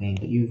the fight game,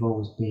 but you've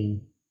always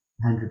been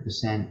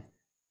 100%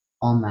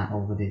 on that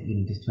over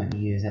the this 20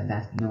 years.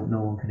 That's no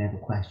one can ever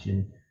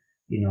question.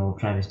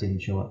 Travis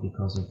didn't show up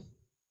because of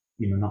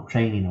not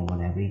training or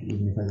whatever,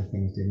 even if other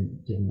things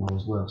didn't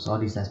always work. So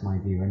at least that's my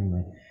view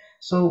anyway.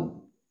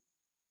 So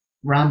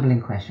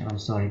rambling question, I'm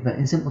sorry, but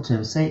in simple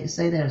terms, say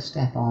they're a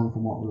step on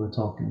from what we were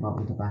talking about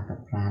with the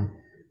backup plan.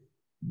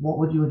 What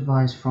would you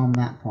advise from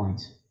that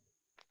point?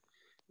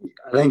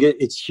 I think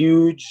it's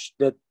huge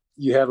that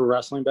you have a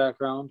wrestling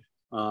background.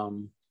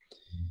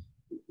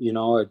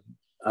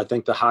 I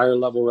think the higher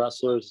level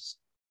wrestlers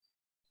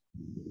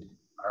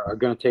are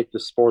going to take the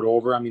sport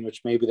over. I mean,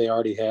 which maybe they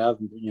already have,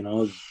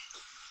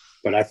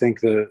 but I think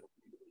the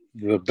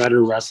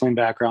better wrestling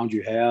background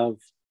you have,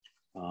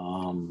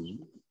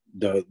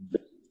 the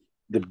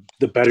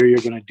better you're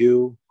going to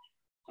do.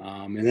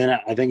 And then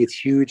I think it's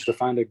huge to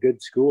find a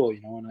good school,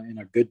 and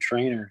a good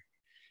trainer.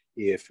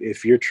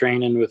 If you're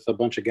training with a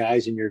bunch of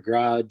guys in your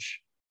garage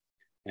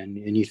and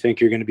you think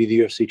you're going to be the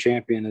UFC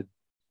champion,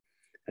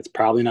 that's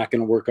probably not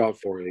going to work out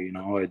for you.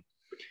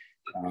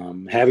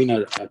 Having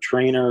a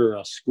trainer or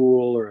a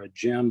school or a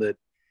gym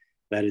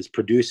that is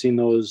producing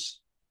those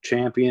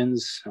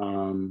champions.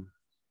 I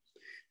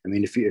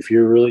mean, if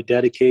you're really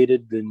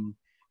dedicated, then,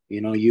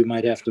 you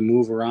might have to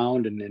move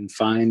around and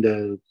find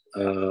a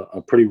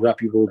pretty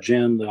reputable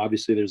gym.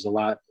 Obviously there's a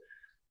lot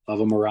of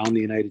them around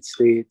the United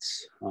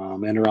States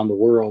and around the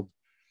world,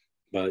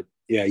 but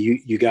yeah,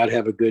 you got to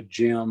have a good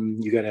gym.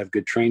 You got to have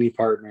good training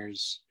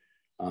partners,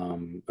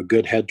 a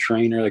good head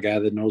trainer, a guy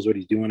that knows what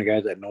he's doing, a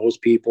guy that knows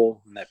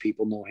people and that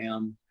people know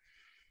him.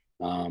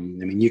 I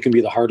mean, you can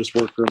be the hardest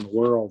worker in the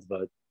world,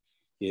 but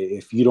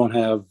If you don't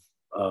have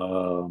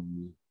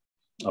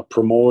a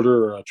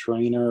promoter or a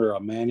trainer or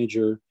a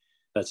manager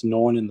that's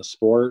known in the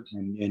sport,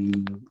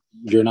 and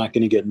you're not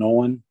going to get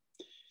known.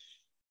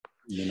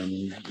 You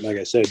know, like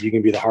I said, you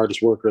can be the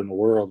hardest worker in the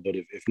world, but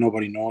if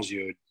nobody knows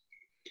you,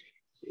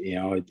 you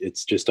know,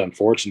 it's just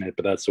unfortunate,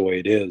 but that's the way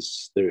it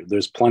is.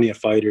 There's plenty of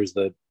fighters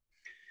that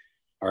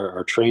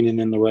are training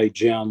in the right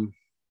gym,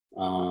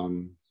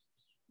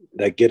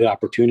 that get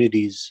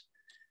opportunities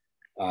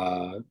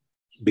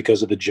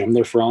because of the gym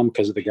they're from,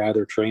 because of the guy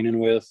they're training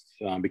with,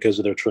 because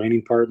of their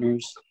training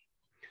partners.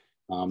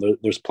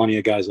 There's plenty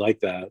of guys like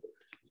that.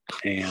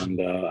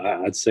 And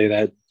I'd say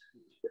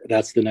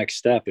that's the next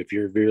step. If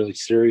you're really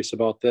serious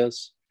about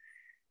this,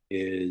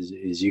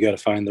 is you got to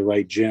find the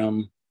right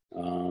gym.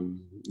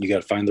 You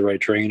got to find the right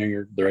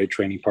trainer, the right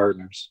training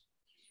partners.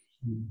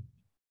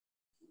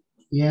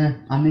 Yeah,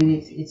 I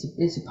mean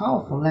it's a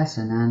powerful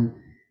lesson, and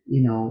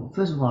you know,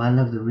 first of all, I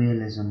love the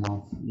realism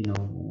of, you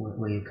know,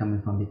 where you're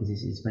coming from, because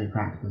it's very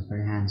practical, it's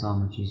very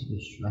hands-on, which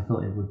I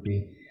thought it would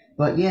be.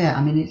 But yeah,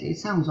 I mean, it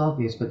sounds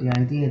obvious, but the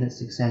idea that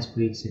success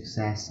breeds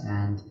success,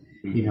 and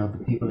you know,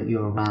 the people that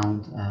you're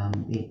around,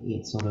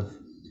 it sort of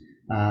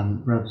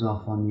rubs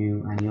off on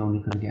you, and you're only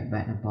going to get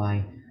better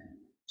by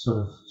sort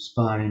of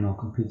sparring or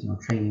competing or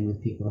training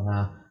with people that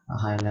are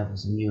at higher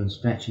levels than you and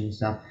stretching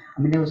yourself.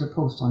 I mean, there was a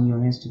post on your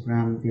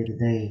Instagram the other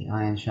day,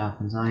 iron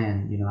sharpens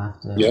iron, you know,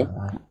 after Yeah.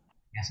 I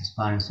guess a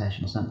sparring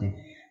session or something.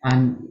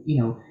 And,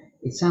 you know,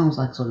 it sounds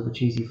like sort of a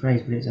cheesy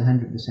phrase, but it's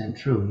 100%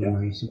 true. You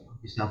know, you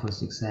support yourself with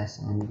success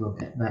and you will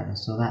get better.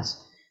 So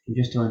that's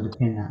just to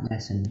underpin that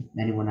lesson,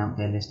 anyone out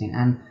there listening.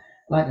 And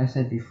like I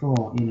said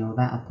before, you know,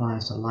 that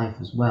applies to life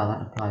as well.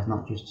 That applies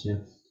not just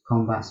to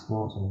combat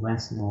sports or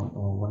wrestling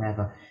or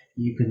whatever.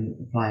 You can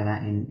apply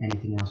that in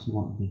anything else you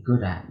want to be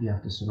good at. You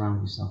have to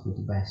surround yourself with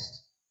the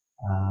best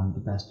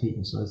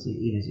people. So it's,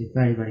 you know, it's a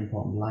very, very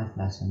important life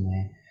lesson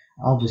there.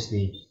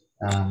 Obviously,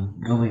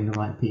 knowing the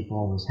right people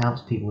always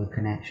helps. People with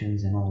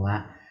connections and all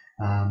that.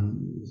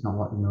 It's not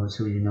what you know, it's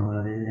who you know.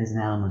 There's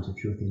an element of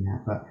truth in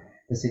that. But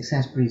the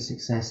success breeds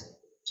success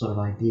sort of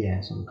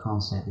idea, sort of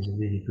concept, is a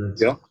really good,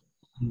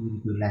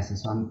 really good lesson.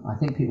 So I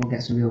think people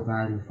get some real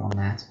value from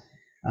that.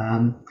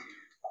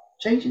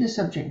 Changing the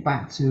subject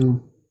back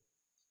to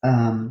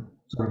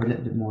sort of a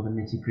little bit more the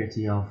nitty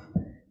gritty of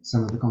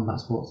some of the combat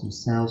sports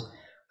themselves.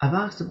 I've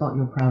asked about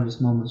your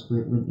proudest moments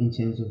in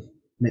terms of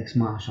mixed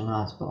martial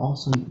arts, but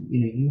also, you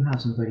know, you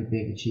have some very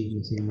big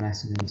achievements in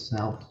wrestling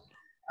itself.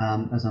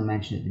 As I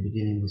mentioned at the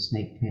beginning, with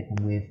Snake Pit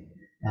and with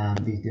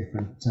these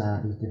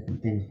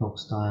different things, folk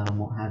style and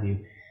what have you.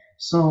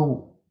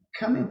 So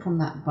coming from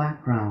that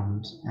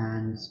background,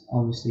 and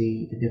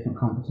obviously the different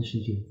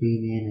competitions you've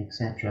been in,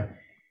 etc.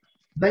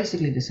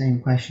 Basically the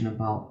same question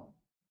about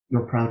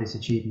your proudest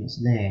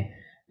achievements there,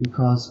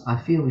 because I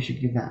feel we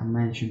should give that a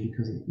mention,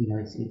 because you know,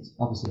 it's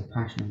obviously a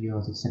passion of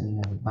yours. It's something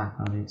you have a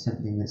background in. It's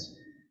something that's,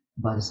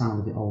 by the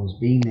sound of it, always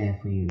been there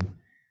for you.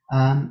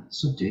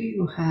 So do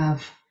you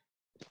have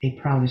a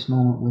proudest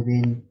moment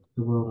within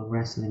the world of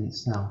wrestling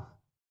itself?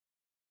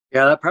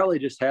 Yeah, that probably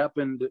just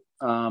happened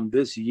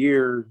this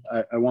year.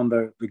 I won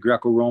the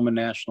Greco-Roman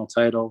national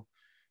title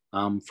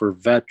for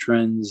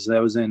veterans.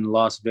 That was in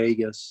Las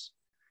Vegas.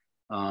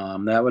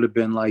 That would have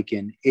been like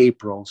in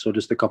April, so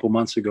just a couple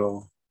months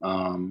ago.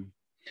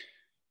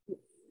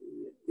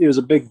 It was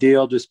a big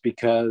deal just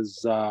because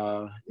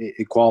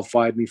it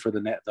qualified me for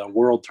the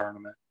world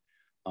tournament,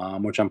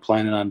 which I'm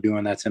planning on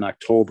doing. That's in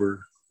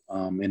October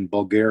in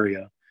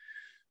Bulgaria.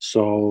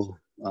 So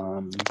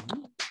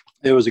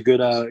it was a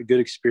good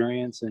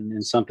experience,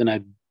 and something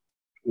I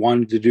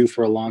wanted to do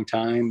for a long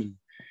time,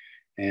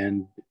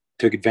 and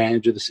took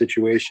advantage of the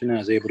situation. And I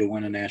was able to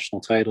win a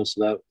national title.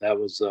 So that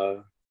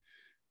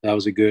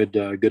was a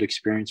good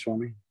experience for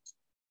me.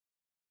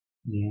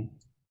 Yeah,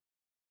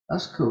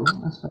 that's cool.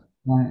 That's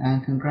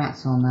and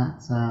congrats on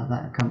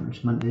that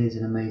accomplishment. It is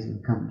an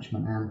amazing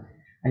accomplishment, and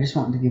I just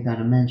wanted to give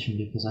that a mention,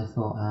 because I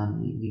thought,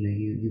 you know,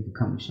 you've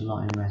accomplished a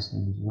lot in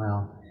wrestling as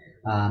well.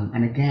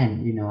 And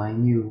again, you know, I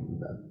knew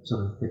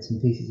sort of bits and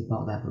pieces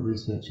about that, but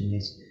researching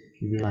this,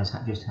 you realise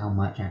just how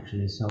much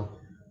actually. So,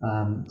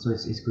 so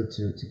it's good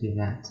to give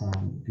that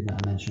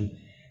a mention.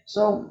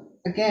 So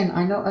again,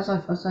 I know, as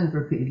I've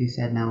repeatedly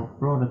said now,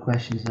 broader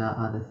questions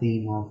are the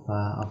theme of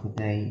the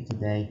day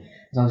today.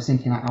 As I was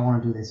thinking, I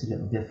want to do this a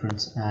little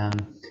different.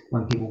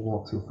 When people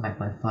walk through fight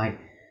by fight,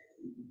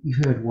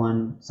 you've heard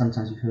one,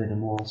 sometimes you've heard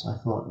them all. So I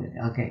thought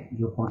I'll get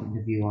your point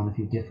of view on a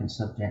few different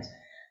subjects.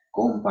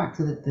 Going back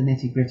to the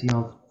nitty gritty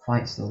of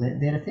fights, though,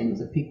 there are things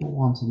that people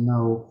want to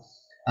know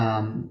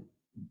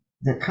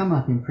that come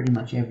up in pretty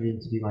much every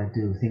interview I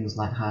do. Things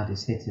like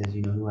hardest hitters,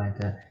 you know, who had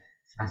the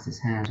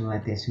fastest hands, who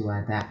had this, who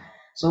had that.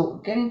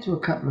 So get into a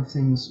couple of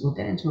things. We'll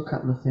get into a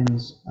couple of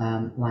things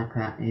like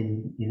that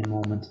in a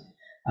moment.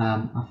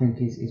 I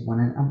think is one,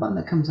 and one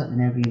that comes up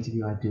in every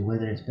interview I do,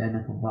 whether it's bare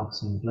knuckle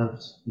boxing,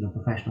 gloves, you know,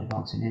 professional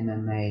boxing,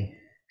 MMA,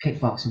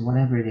 kickboxing,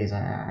 whatever it is. I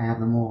have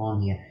them all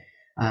on here.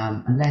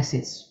 Unless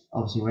it's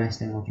obviously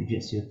wrestling or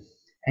jiu-jitsu,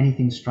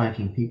 anything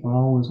striking, people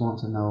always want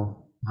to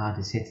know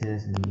hardest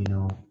hitters and, you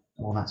know,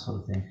 all that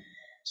sort of thing.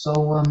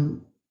 So,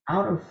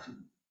 out of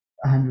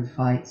 100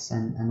 fights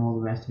and all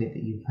the rest of it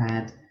that you've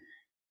had,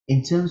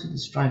 in terms of the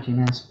striking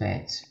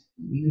aspect,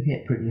 you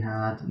hit pretty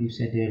hard. You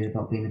said earlier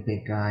about being a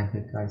big guys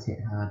hit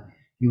hard.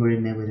 You were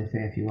in there with a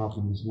fair few of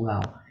them as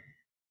well.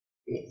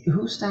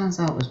 Who stands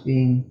out as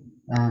being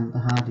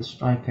the hardest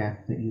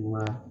striker that you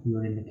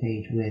were in the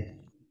cage with?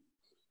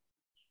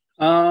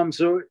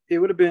 So it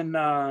would have been,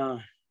 I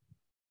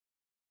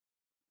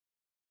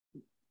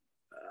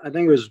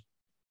think it was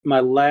my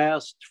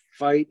last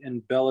fight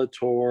in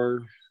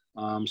Bellator.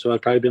 So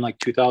I'd probably been like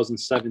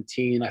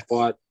 2017. I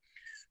fought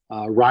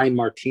Ryan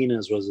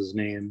Martinez was his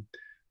name.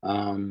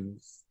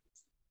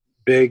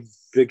 Big,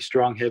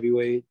 strong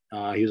heavyweight.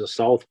 He was a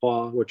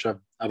southpaw, which I've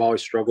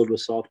always struggled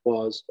with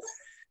southpaws.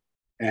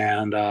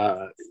 And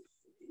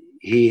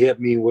he hit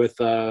me with,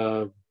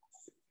 I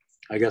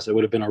guess it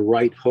would have been a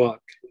right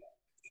hook,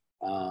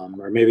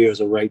 or maybe it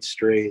was a right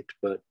straight.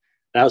 But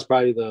that was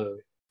probably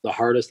the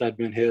hardest I've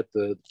been hit,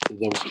 the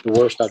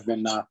worst I've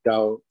been knocked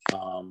out.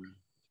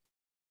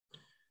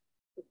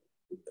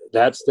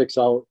 That sticks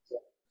out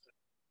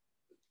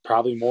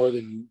probably more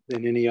than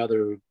any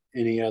other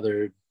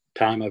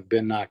time I've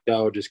been knocked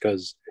out, just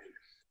because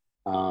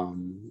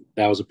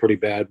that was a pretty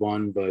bad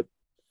one. But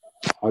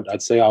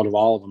I'd say out of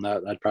all of them,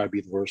 that'd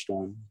probably be the worst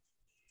one.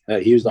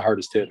 He was the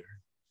hardest hitter.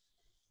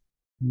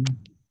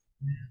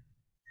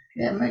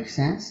 Yeah, it makes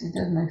sense. It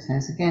does make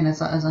sense. Again,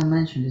 as I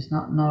mentioned, it's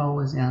not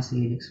always the answer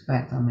you'd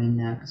expect. I mean,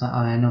 because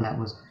I know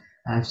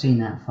I've seen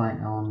that fight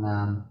on,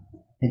 I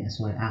think I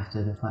saw it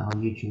after the fight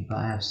on YouTube, but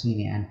I have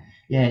seen it, and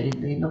yeah,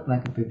 it looked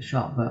like a big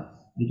shot, but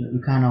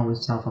you can't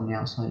always tell from the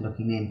outside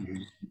looking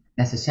in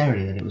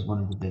necessarily that it was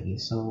one of the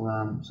biggest. So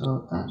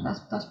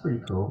that's pretty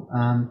cool.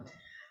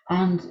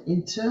 And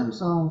in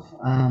terms of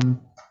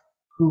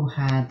who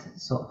had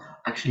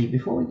actually,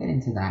 before we get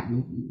into that,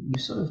 you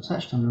sort of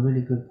touched on a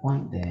really good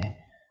point there,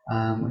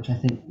 which I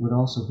think would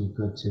also be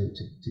good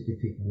to give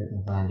people a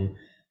little value.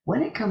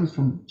 When it comes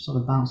from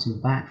sort of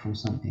bouncing back from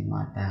something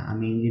like that, I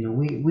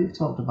mean, we've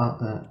talked about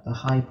the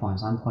high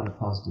points. I'm quite a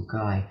positive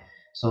guy,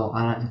 so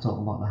I like to talk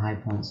about the high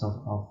points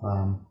of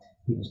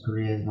people's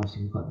careers. And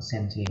obviously, we've got the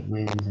 78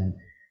 wins and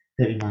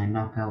 39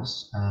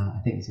 knockouts.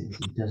 I think it's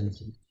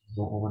dozens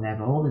or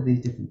whatever. All of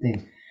these different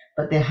things,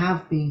 but there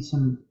have been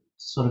some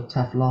sort of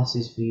tough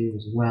losses for you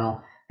as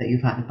well that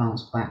you've had to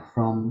bounce back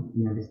from.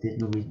 There's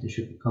no reason to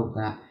sugarcoat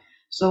that.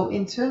 So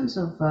in terms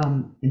of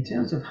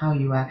how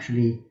you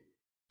actually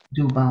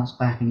do bounce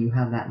back and you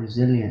have that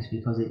resilience,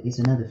 because it's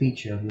another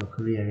feature of your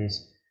career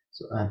is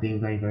being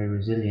very, very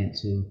resilient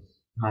to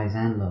highs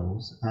and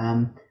lows.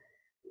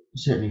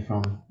 Certainly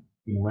from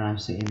where I'm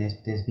sitting,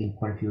 there's been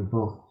quite a few of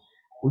both.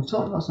 We've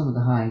talked about some of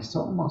the highs,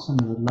 talking about some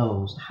of the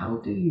lows. How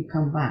do you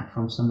come back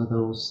from some of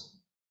those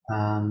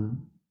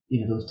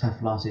those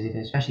tough losses,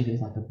 especially if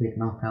it's like a big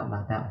knockout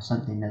like that, or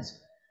something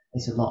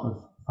it's a lot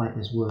of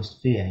fighters' worst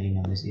fear.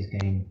 This is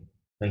getting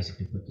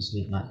basically put to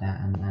sleep like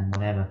that, and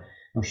whatever.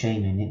 No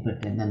shame in it,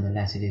 but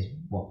nonetheless, it is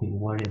what people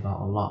worry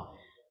about a lot.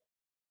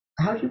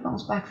 How do you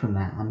bounce back from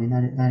that? I mean,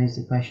 that is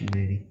the question,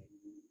 really.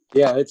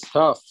 Yeah, it's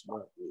tough.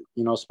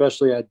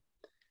 Especially I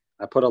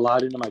put a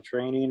lot into my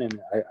training, and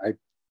I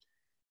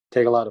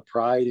take a lot of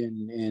pride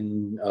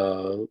in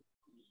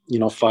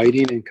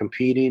fighting and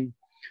competing.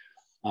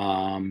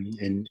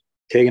 And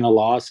taking a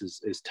loss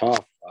is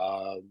tough.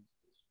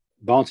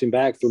 Bouncing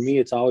back for me,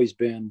 it's always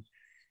been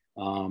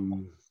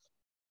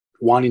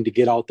wanting to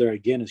get out there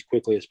again as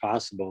quickly as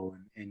possible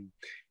and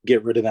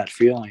get rid of that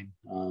feeling.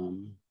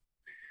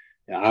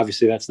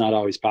 Obviously, that's not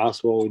always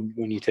possible.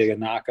 When you take a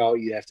knockout,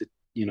 you have to,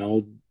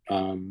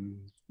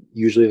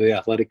 usually the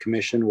athletic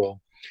commission will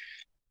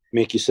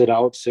make you sit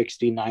out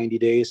 60, 90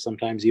 days,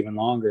 sometimes even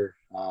longer.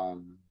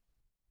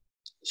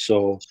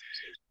 So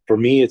for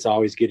me, it's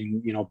always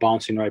getting,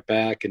 bouncing right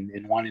back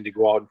and wanting to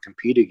go out and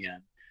compete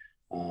again.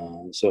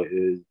 So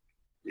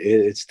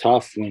it's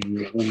tough when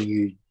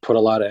you put a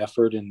lot of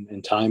effort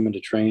and time into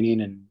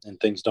training and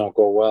things don't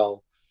go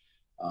well.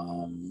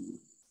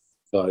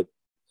 But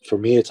for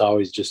me, it's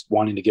always just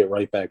wanting to get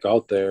right back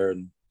out there.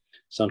 And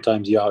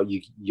sometimes you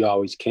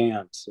always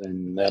can't.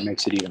 And that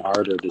makes it even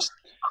harder, just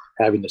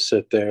having to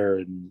sit there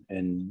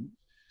and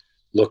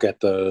look at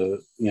the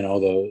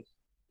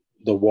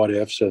what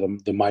ifs or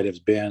the might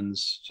have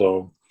beens.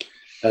 So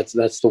that's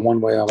the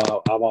one way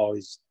I've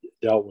always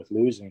dealt with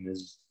losing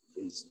is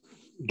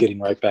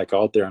getting right back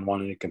out there and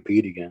wanting to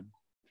compete again.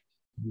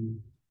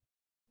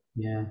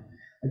 Yeah.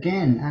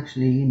 Again,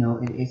 actually,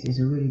 it's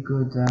a really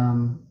good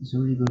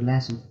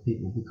lesson for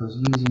people, because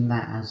using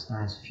that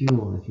as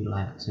fuel, if you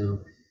like,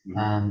 to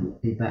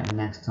be better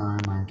next time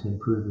and to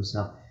improve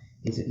yourself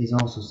is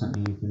also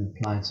something you can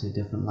apply to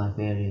different life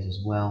areas as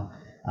well.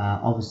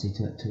 Obviously,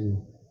 to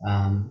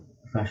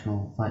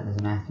professional fighters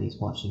and athletes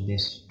watching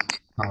this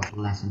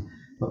powerful lesson,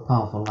 but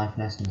powerful life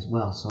lesson as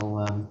well.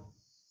 So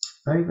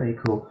very, very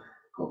cool.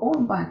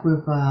 Going back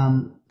with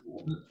a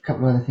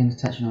couple of other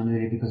things touching on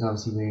earlier, because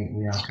obviously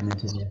we are coming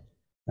to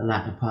the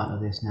latter part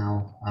of this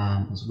now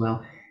as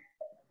well.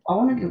 I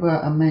want to give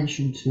a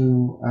mention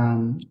to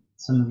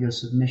some of your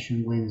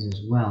submission wins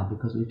as well,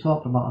 because we've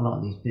talked about a lot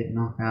of these big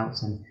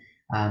knockouts and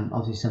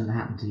obviously some that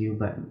happened to you,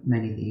 but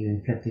many that you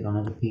inflicted on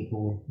other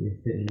people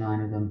with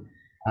 39 of them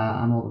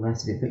and all the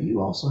rest of it. But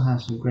you also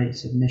have some great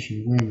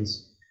submission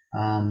wins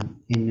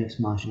in mixed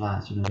martial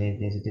arts. You know,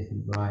 there's a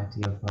different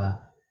variety of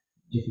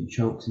different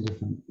chokes and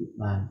different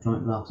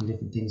joint locks and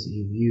different things that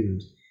you've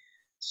used.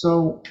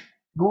 So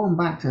going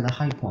back to the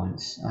high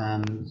points,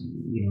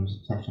 you know,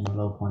 touch on the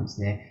low points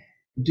there.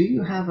 Do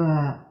you have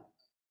a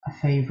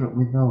favorite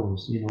with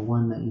those? You know,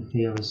 one that you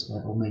feel is,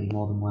 or maybe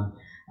more than one,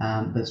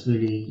 that's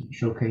really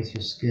showcased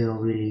your skill,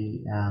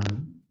 really,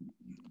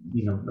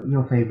 you know,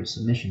 your favorite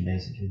submission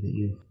basically that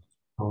you've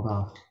pulled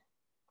off.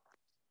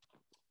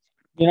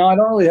 You know, I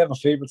don't really have a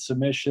favorite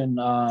submission.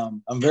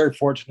 I'm very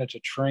fortunate to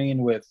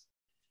train with,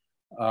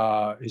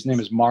 his name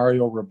is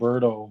Mario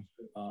Roberto,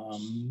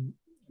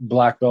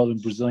 black belt in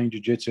Brazilian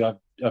Jiu-Jitsu.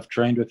 I've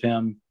trained with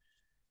him.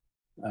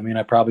 I mean,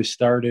 I probably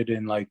started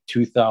in like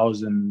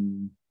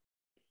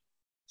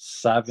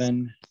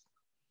 2007.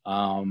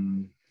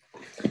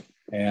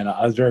 And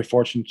I was very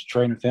fortunate to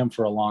train with him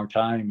for a long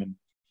time.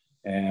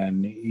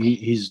 And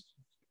he's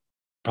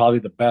probably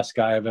the best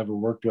guy I've ever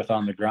worked with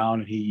on the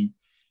ground. He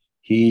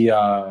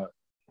taught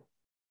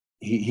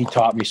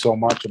me so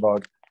much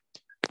about,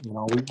 you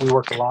know, we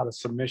worked a lot of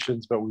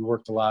submissions, but we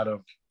worked a lot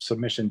of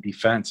submission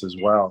defense as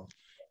well.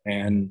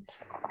 And,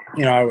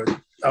 you know,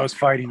 I was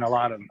fighting a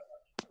lot of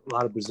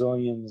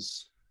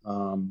Brazilians,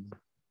 you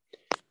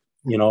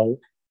know,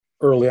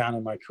 early on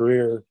in my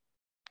career,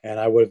 and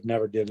I would have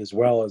never did as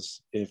well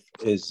as I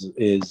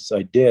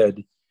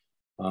did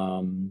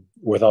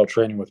without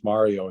training with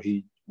Mario.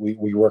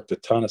 We worked a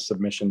ton of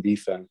submission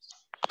defense,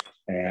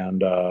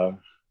 and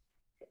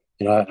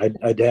you know,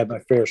 I'd had my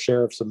fair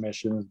share of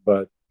submissions,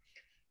 but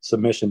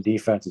submission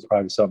defense is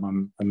probably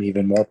something I'm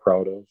even more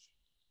proud of.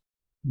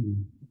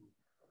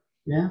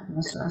 Yeah,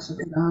 that's a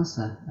good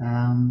answer.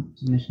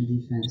 Submission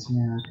defense.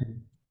 Yeah, I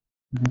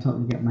can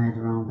totally get my head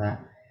around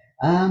that.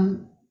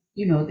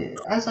 You know,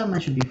 as I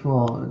mentioned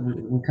before,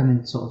 we're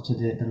coming sort of to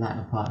the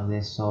latter part of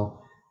this. So,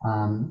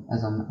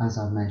 as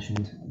I've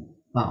mentioned,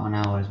 about an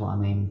hour is what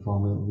I'm aiming for.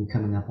 We'll be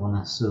coming up on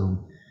that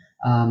soon.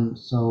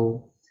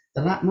 So,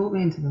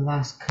 moving into the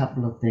last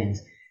couple of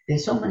things,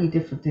 there's so many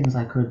different things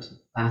I could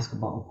ask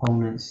about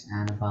opponents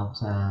and about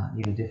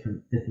you know,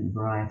 different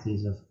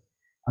varieties of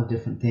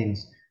different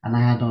things. And I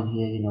had on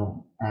here, you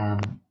know,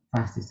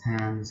 fastest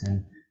hands,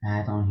 and I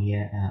had on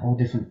here all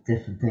different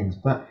things.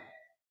 But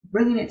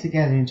bringing it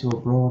together into a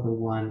broader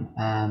one,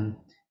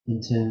 in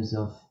terms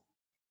of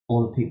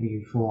all the people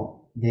you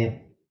fought,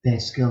 their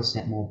skill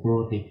set more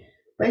broadly.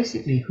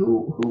 Basically,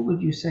 who would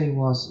you say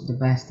was the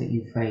best that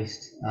you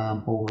faced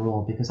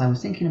overall? Because I was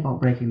thinking about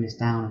breaking this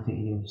down and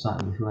thinking, you know,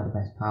 starting with who had the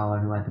best power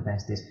and who had the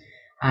best this,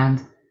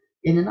 and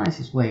in the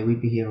nicest way, we'd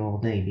be here all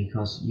day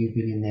because you've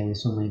been in there with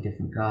so many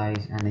different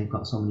guys and they've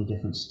got so many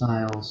different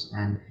styles,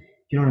 and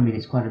you know what I mean.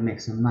 It's quite a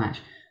mix and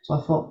match. So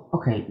I thought,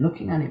 okay,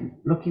 looking at it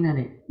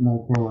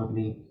more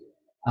broadly,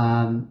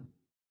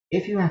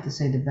 if you had to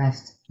say the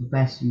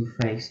best you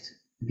faced,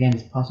 again,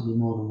 it's possibly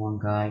more than one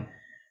guy.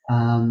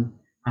 And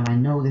I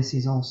know this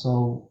is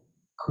also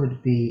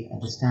could be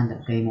the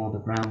stand-up game or the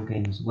ground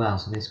game as well.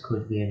 So this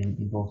could be in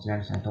both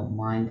directions. I don't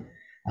mind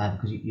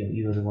because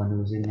you were the one who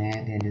was in there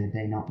at the end of the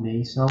day, not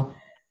me. So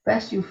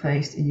best you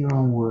faced in your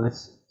own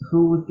words,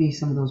 who would be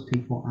some of those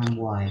people and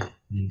why,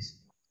 please?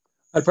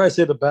 I'd probably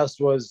say the best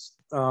was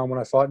when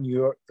I fought in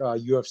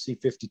UFC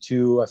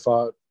 52. I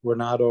fought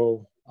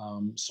Renato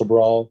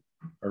Sobral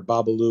or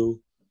Babalu.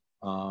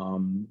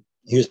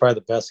 He was probably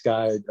the best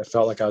guy I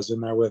felt like I was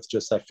in there with.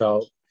 Just I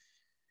felt,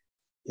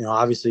 you know,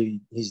 obviously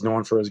he's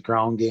known for his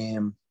ground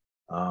game,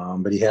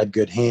 but he had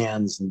good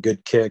hands and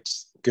good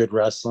kicks, good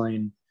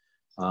wrestling.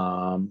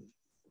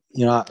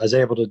 You know, I was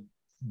able to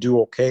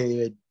do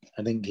okay.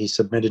 I think he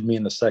submitted me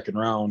in the second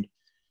round.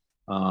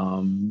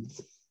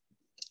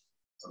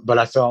 But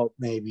I felt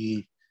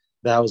maybe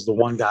that was the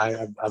one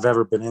guy I've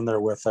ever been in there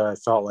with that I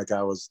felt like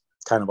I was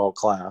kind of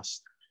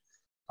outclassed.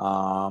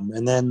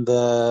 And then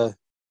the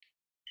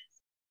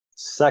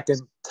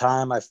second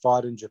time I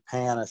fought in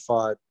Japan, I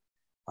fought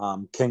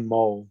King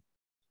Mo,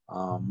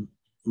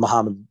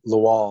 Muhammad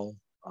Lawal.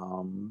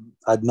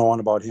 I'd known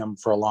about him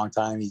for a long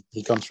time.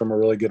 He comes from a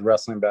really good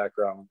wrestling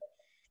background.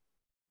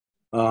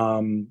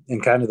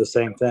 And kind of the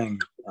same thing.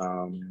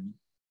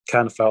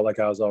 Kind of felt like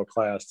I was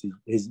outclassed.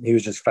 He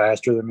was just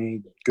faster than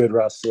me, good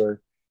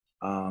wrestler.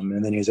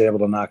 And then he was able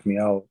to knock me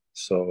out.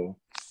 So,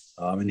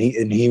 and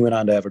he went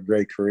on to have a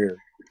great career.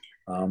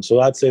 So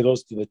I'd say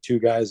those are the two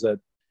guys that,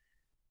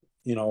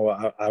 you know,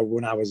 I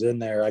when I was in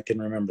there, I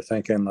can remember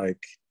thinking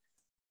like,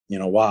 you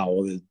know,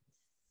 wow,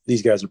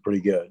 these guys are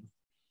pretty good.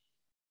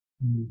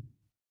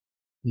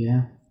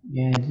 Yeah,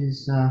 yeah, it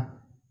is.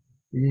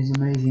 It is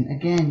amazing.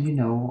 Again, you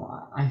know,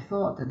 I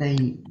thought that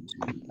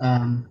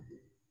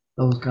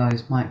those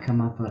guys might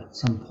come up at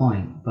some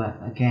point, but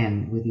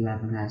again, with you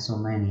having had so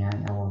many, I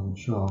wasn't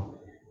sure.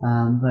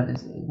 But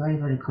it's a very,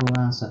 very cool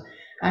answer.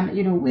 And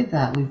you know, with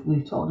that,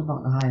 we've talked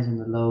about the highs and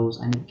the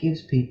lows, and it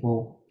gives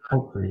people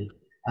hopefully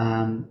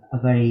a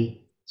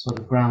very sort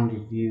of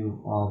grounded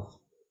view of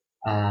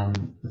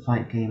the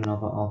fight game and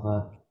of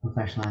a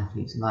professional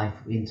athlete's life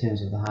in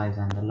terms of the highs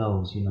and the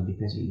lows,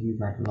 because you've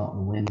had a lot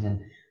of wins,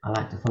 and I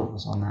like to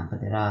focus on that,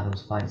 but there are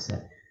those fights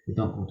that they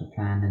don't go to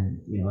plan,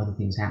 and other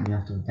things happen, you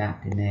have to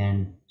adapt in there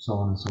and so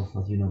on and so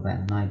forth, you know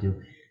better than I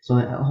do. So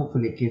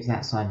hopefully it gives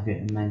that side of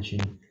it a mention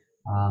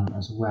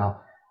as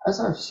well. As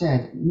I've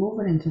said,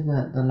 moving into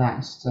the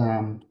last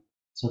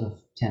sort of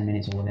 10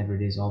 minutes or whatever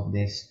it is of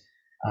this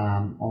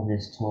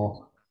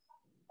talk,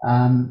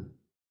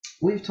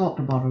 we've talked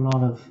about a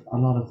lot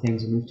of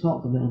things, and we've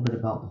talked a little bit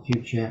about the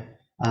future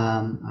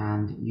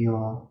and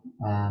your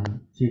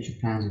future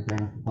plans of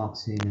going into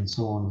boxing and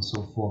so on and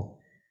so forth.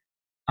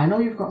 I know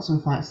you've got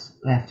some fights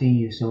left in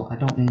you, so I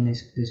don't mean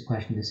this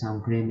question to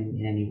sound grim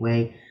in any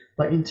way,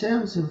 but in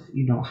terms of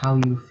how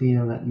you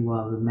feel that you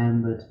are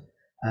remembered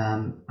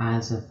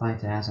as a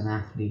fighter, as an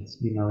athlete,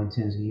 in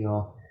terms of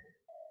your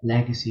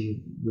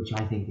legacy, which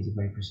I think is a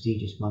very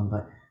prestigious one,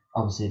 but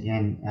obviously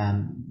again,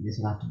 this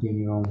will have to be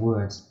in your own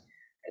words.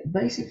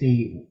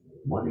 Basically,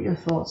 what are your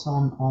thoughts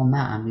on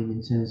that? I mean,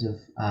 in terms of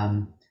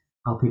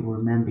how people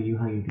remember you,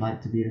 how you'd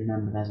like to be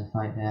remembered as a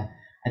fighter.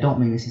 I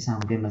don't mean this to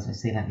sound grim as I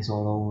say like it's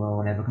all over or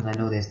whatever, because I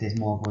know there's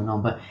more going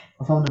on. But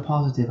from the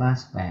positive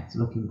aspect,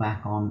 looking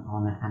back on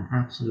an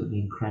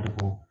absolutely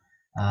incredible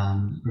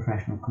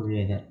professional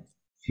career that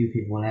few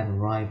people will ever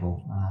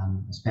rival,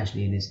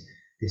 especially in this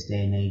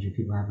day and age of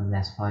people having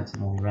less fights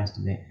and all the rest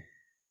of it.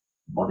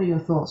 What are your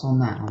thoughts on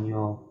that, on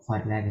your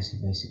fight legacy,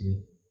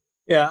 basically?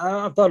 Yeah,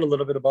 I've thought a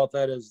little bit about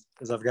that as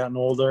I've gotten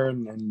older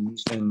and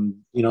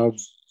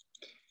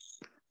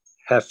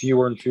have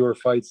fewer and fewer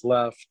fights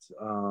left.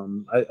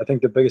 I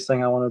think the biggest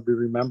thing I want to be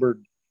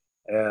remembered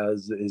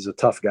as is a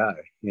tough guy.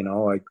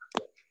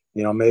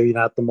 Maybe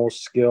not the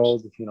most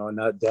skilled.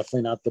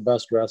 Definitely not the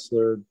best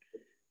wrestler,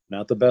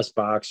 not the best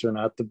boxer,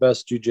 not the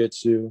best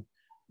jiu-jitsu,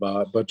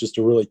 but just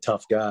a really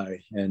tough guy.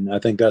 And I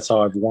think that's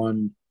how I've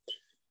won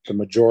the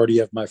majority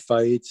of my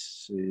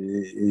fights.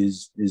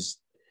 Is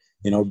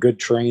good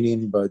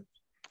training, but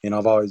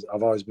I've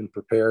always been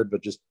prepared,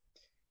 but just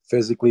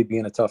physically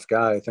being a tough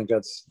guy. I think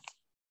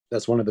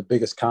that's one of the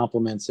biggest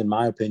compliments, in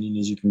my opinion,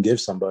 is you can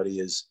give somebody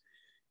is,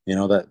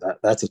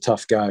 that's a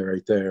tough guy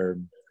right there.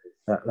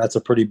 That's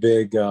a pretty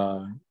big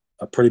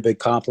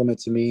compliment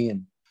to me.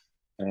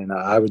 And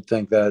I would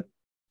think that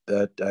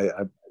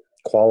I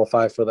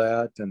qualify for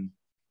that. And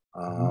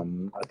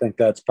I think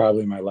that's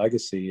probably my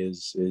legacy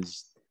is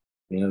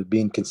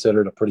being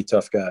considered a pretty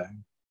tough guy.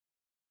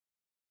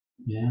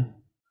 Yeah,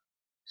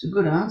 it's a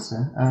good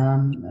answer,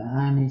 and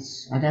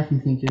I definitely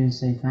think you're in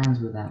safe hands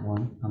with that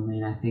one. I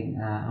mean, I think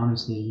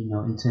honestly,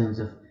 in terms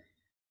of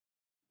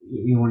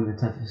you're one of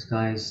the toughest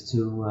guys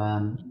to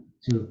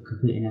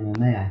compete in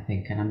MMA, I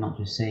think, and I'm not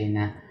just saying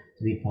that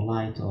to be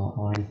polite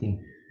or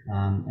anything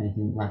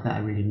like that. I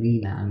really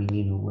mean that. I mean,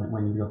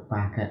 when you look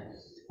back at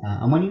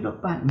and when you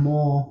look back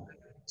more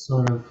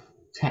sort of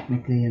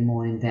technically and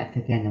more in depth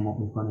again than what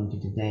we've gone into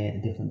today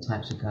at the different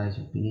types of guys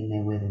you've been in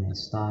there with and their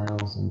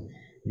styles and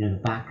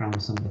the background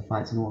of some of the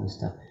fights and all this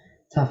stuff.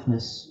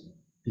 Toughness,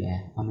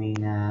 yeah. I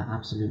mean,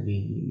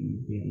 absolutely,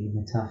 in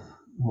the tough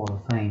Hall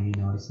of Fame.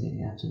 It's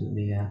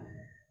absolutely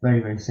very,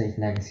 very safe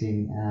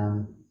legacy.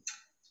 And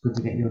it's good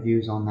to get your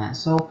views on that.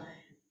 So,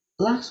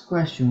 last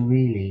question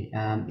really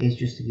is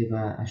just to give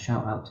a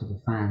shout out to the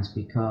fans,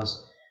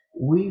 because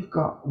we've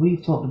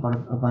talked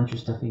about a bunch of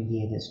stuff in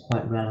here that's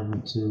quite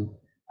relevant to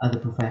other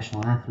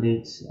professional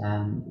athletes.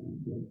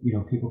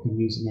 People can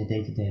use in their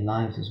day-to-day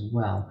lives as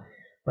well.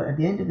 But at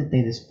the end of the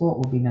day, the sport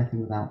will be nothing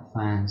without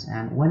fans.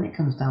 And when it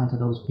comes down to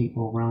those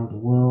people around the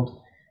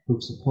world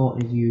who've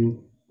supported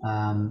you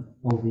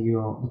over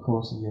the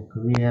course of your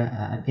career,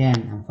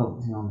 again, I'm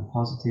focusing on the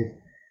positive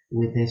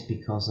with this,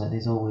 because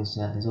there's always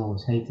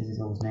haters, there's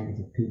always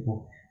negative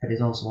people, but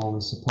there's also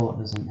always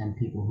supporters and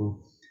people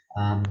who,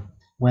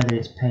 whether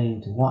it's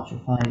paying to watch a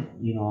fight,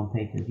 on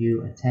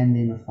pay-per-view,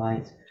 attending a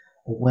fight,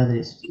 or whether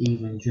it's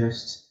even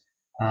just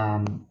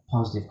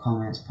positive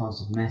comments,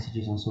 positive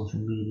messages on social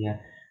media.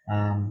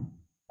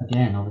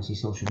 Again, obviously,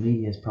 social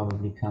media has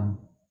probably come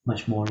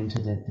much more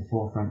into the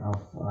forefront of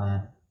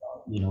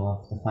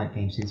of the fight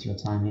game since your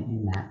time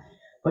in that.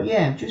 But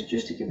yeah,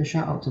 just to give a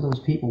shout out to those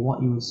people,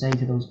 what you would say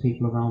to those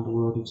people around the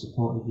world who've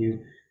supported you,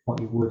 what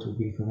your words would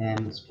be for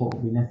them. The sport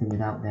would be nothing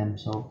without them.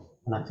 So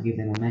I'd like to give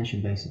them a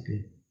mention,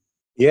 basically.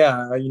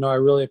 Yeah, I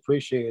really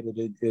appreciate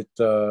it.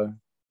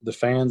 The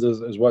fans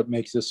is what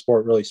makes this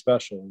sport really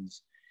special.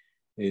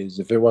 Is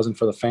if it wasn't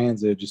for the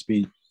fans, it'd just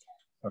be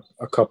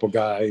a couple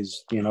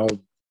guys,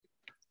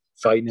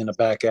 fighting in a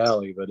back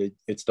alley. But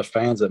it's the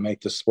fans that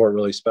make this sport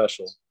really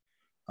special.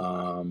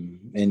 And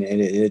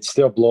it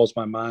still blows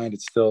my mind.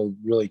 It's still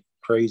really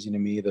crazy to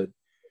me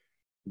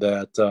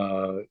that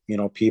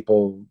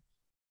people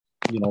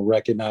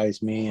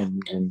recognize me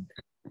and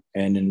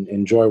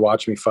enjoy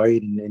watching me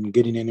fight and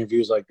getting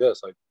interviews like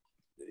this. Like,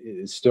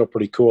 it's still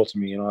pretty cool to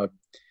me.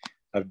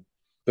 I've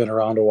been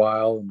around a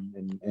while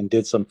and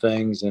did some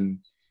things, and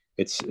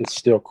it's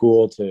still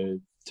cool to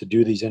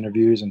do these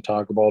interviews and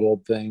talk about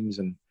old things,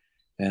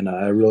 and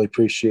I really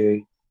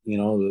appreciate you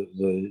know,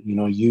 the you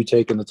know, you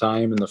taking the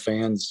time and the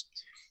fans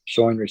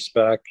showing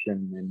respect,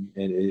 and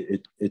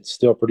it's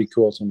still pretty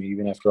cool to me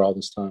even after all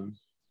this time.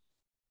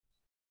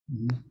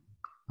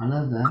 I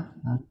love that.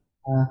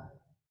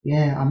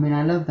 Yeah, I mean,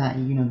 I love that,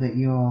 you know, that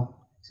you're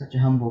such a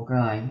humble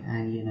guy,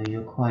 and you know,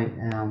 you're quite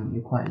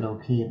low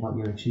key about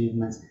your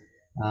achievements.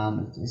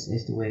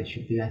 It's the way it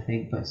should be, I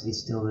think, but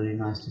it's still really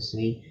nice to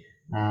see.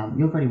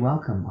 You're very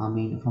welcome. I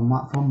mean,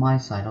 from my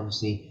side,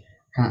 obviously,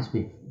 can't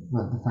speak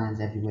for the fans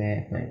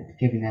everywhere, but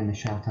giving them a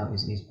shout out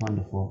is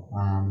wonderful,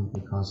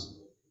 because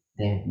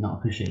they're not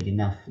appreciated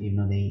enough, even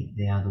though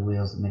they are the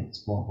wheels that make the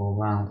sport go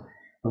round.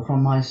 But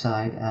from my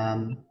side,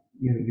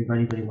 you're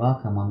very, very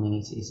welcome. I mean,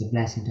 it's a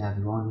blessing to have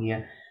you on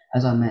here.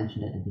 As I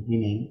mentioned at the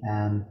beginning,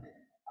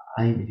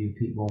 I interview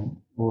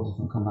people all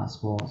different combat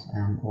sports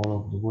all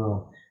over the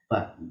world,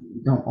 but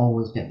you don't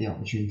always get the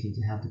opportunity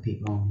to have the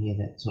people on here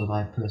that sort of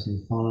I've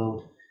personally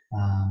followed.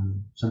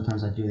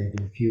 Sometimes I do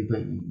every few,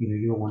 but you know,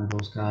 you're one of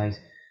those guys,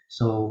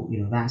 so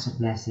you know, that's a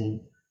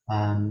blessing.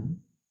 Um,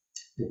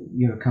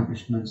 your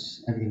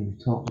accomplishments, everything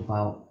we've talked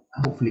about,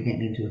 hopefully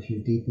getting into a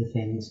few deeper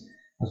things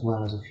as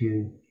well as a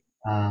few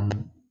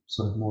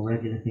sort of more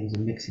regular things,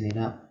 and mixing it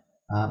up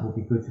will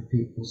be good for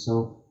people.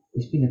 So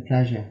it's been a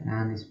pleasure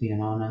and it's been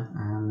an honor.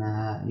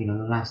 And you know,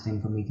 the last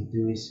thing for me to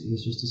do is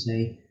just to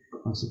say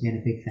once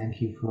again a big thank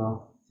you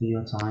for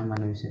your time. I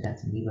know you said that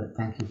to me, but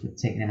thank you for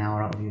taking an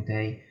hour out of your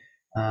day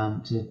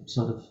to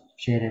sort of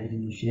share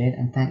everything you shared,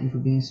 and thank you for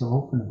being so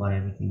open about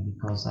everything,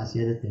 because that's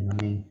the other thing.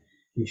 I mean,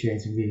 you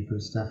shared some really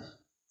good stuff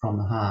from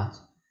the heart,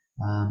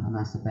 and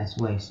that's the best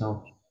way.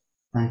 So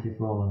thank you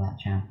for all of that,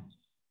 champ.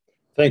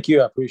 Thank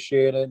you. I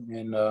appreciate it.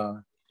 And,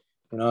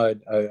 you know,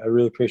 I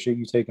really appreciate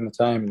you taking the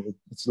time.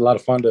 It's a lot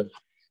of fun to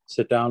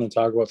sit down and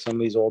talk about some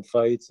of these old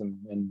fights.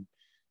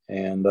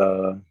 And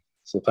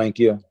so thank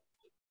you.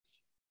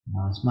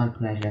 No, it's my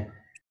pleasure.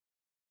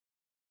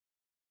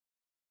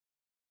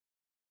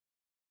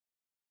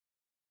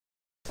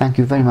 Thank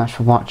you very much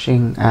for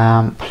watching.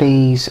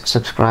 Please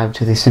subscribe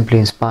to the Simply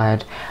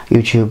Inspired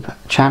YouTube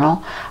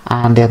channel,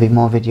 and there'll be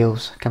more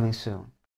videos coming soon.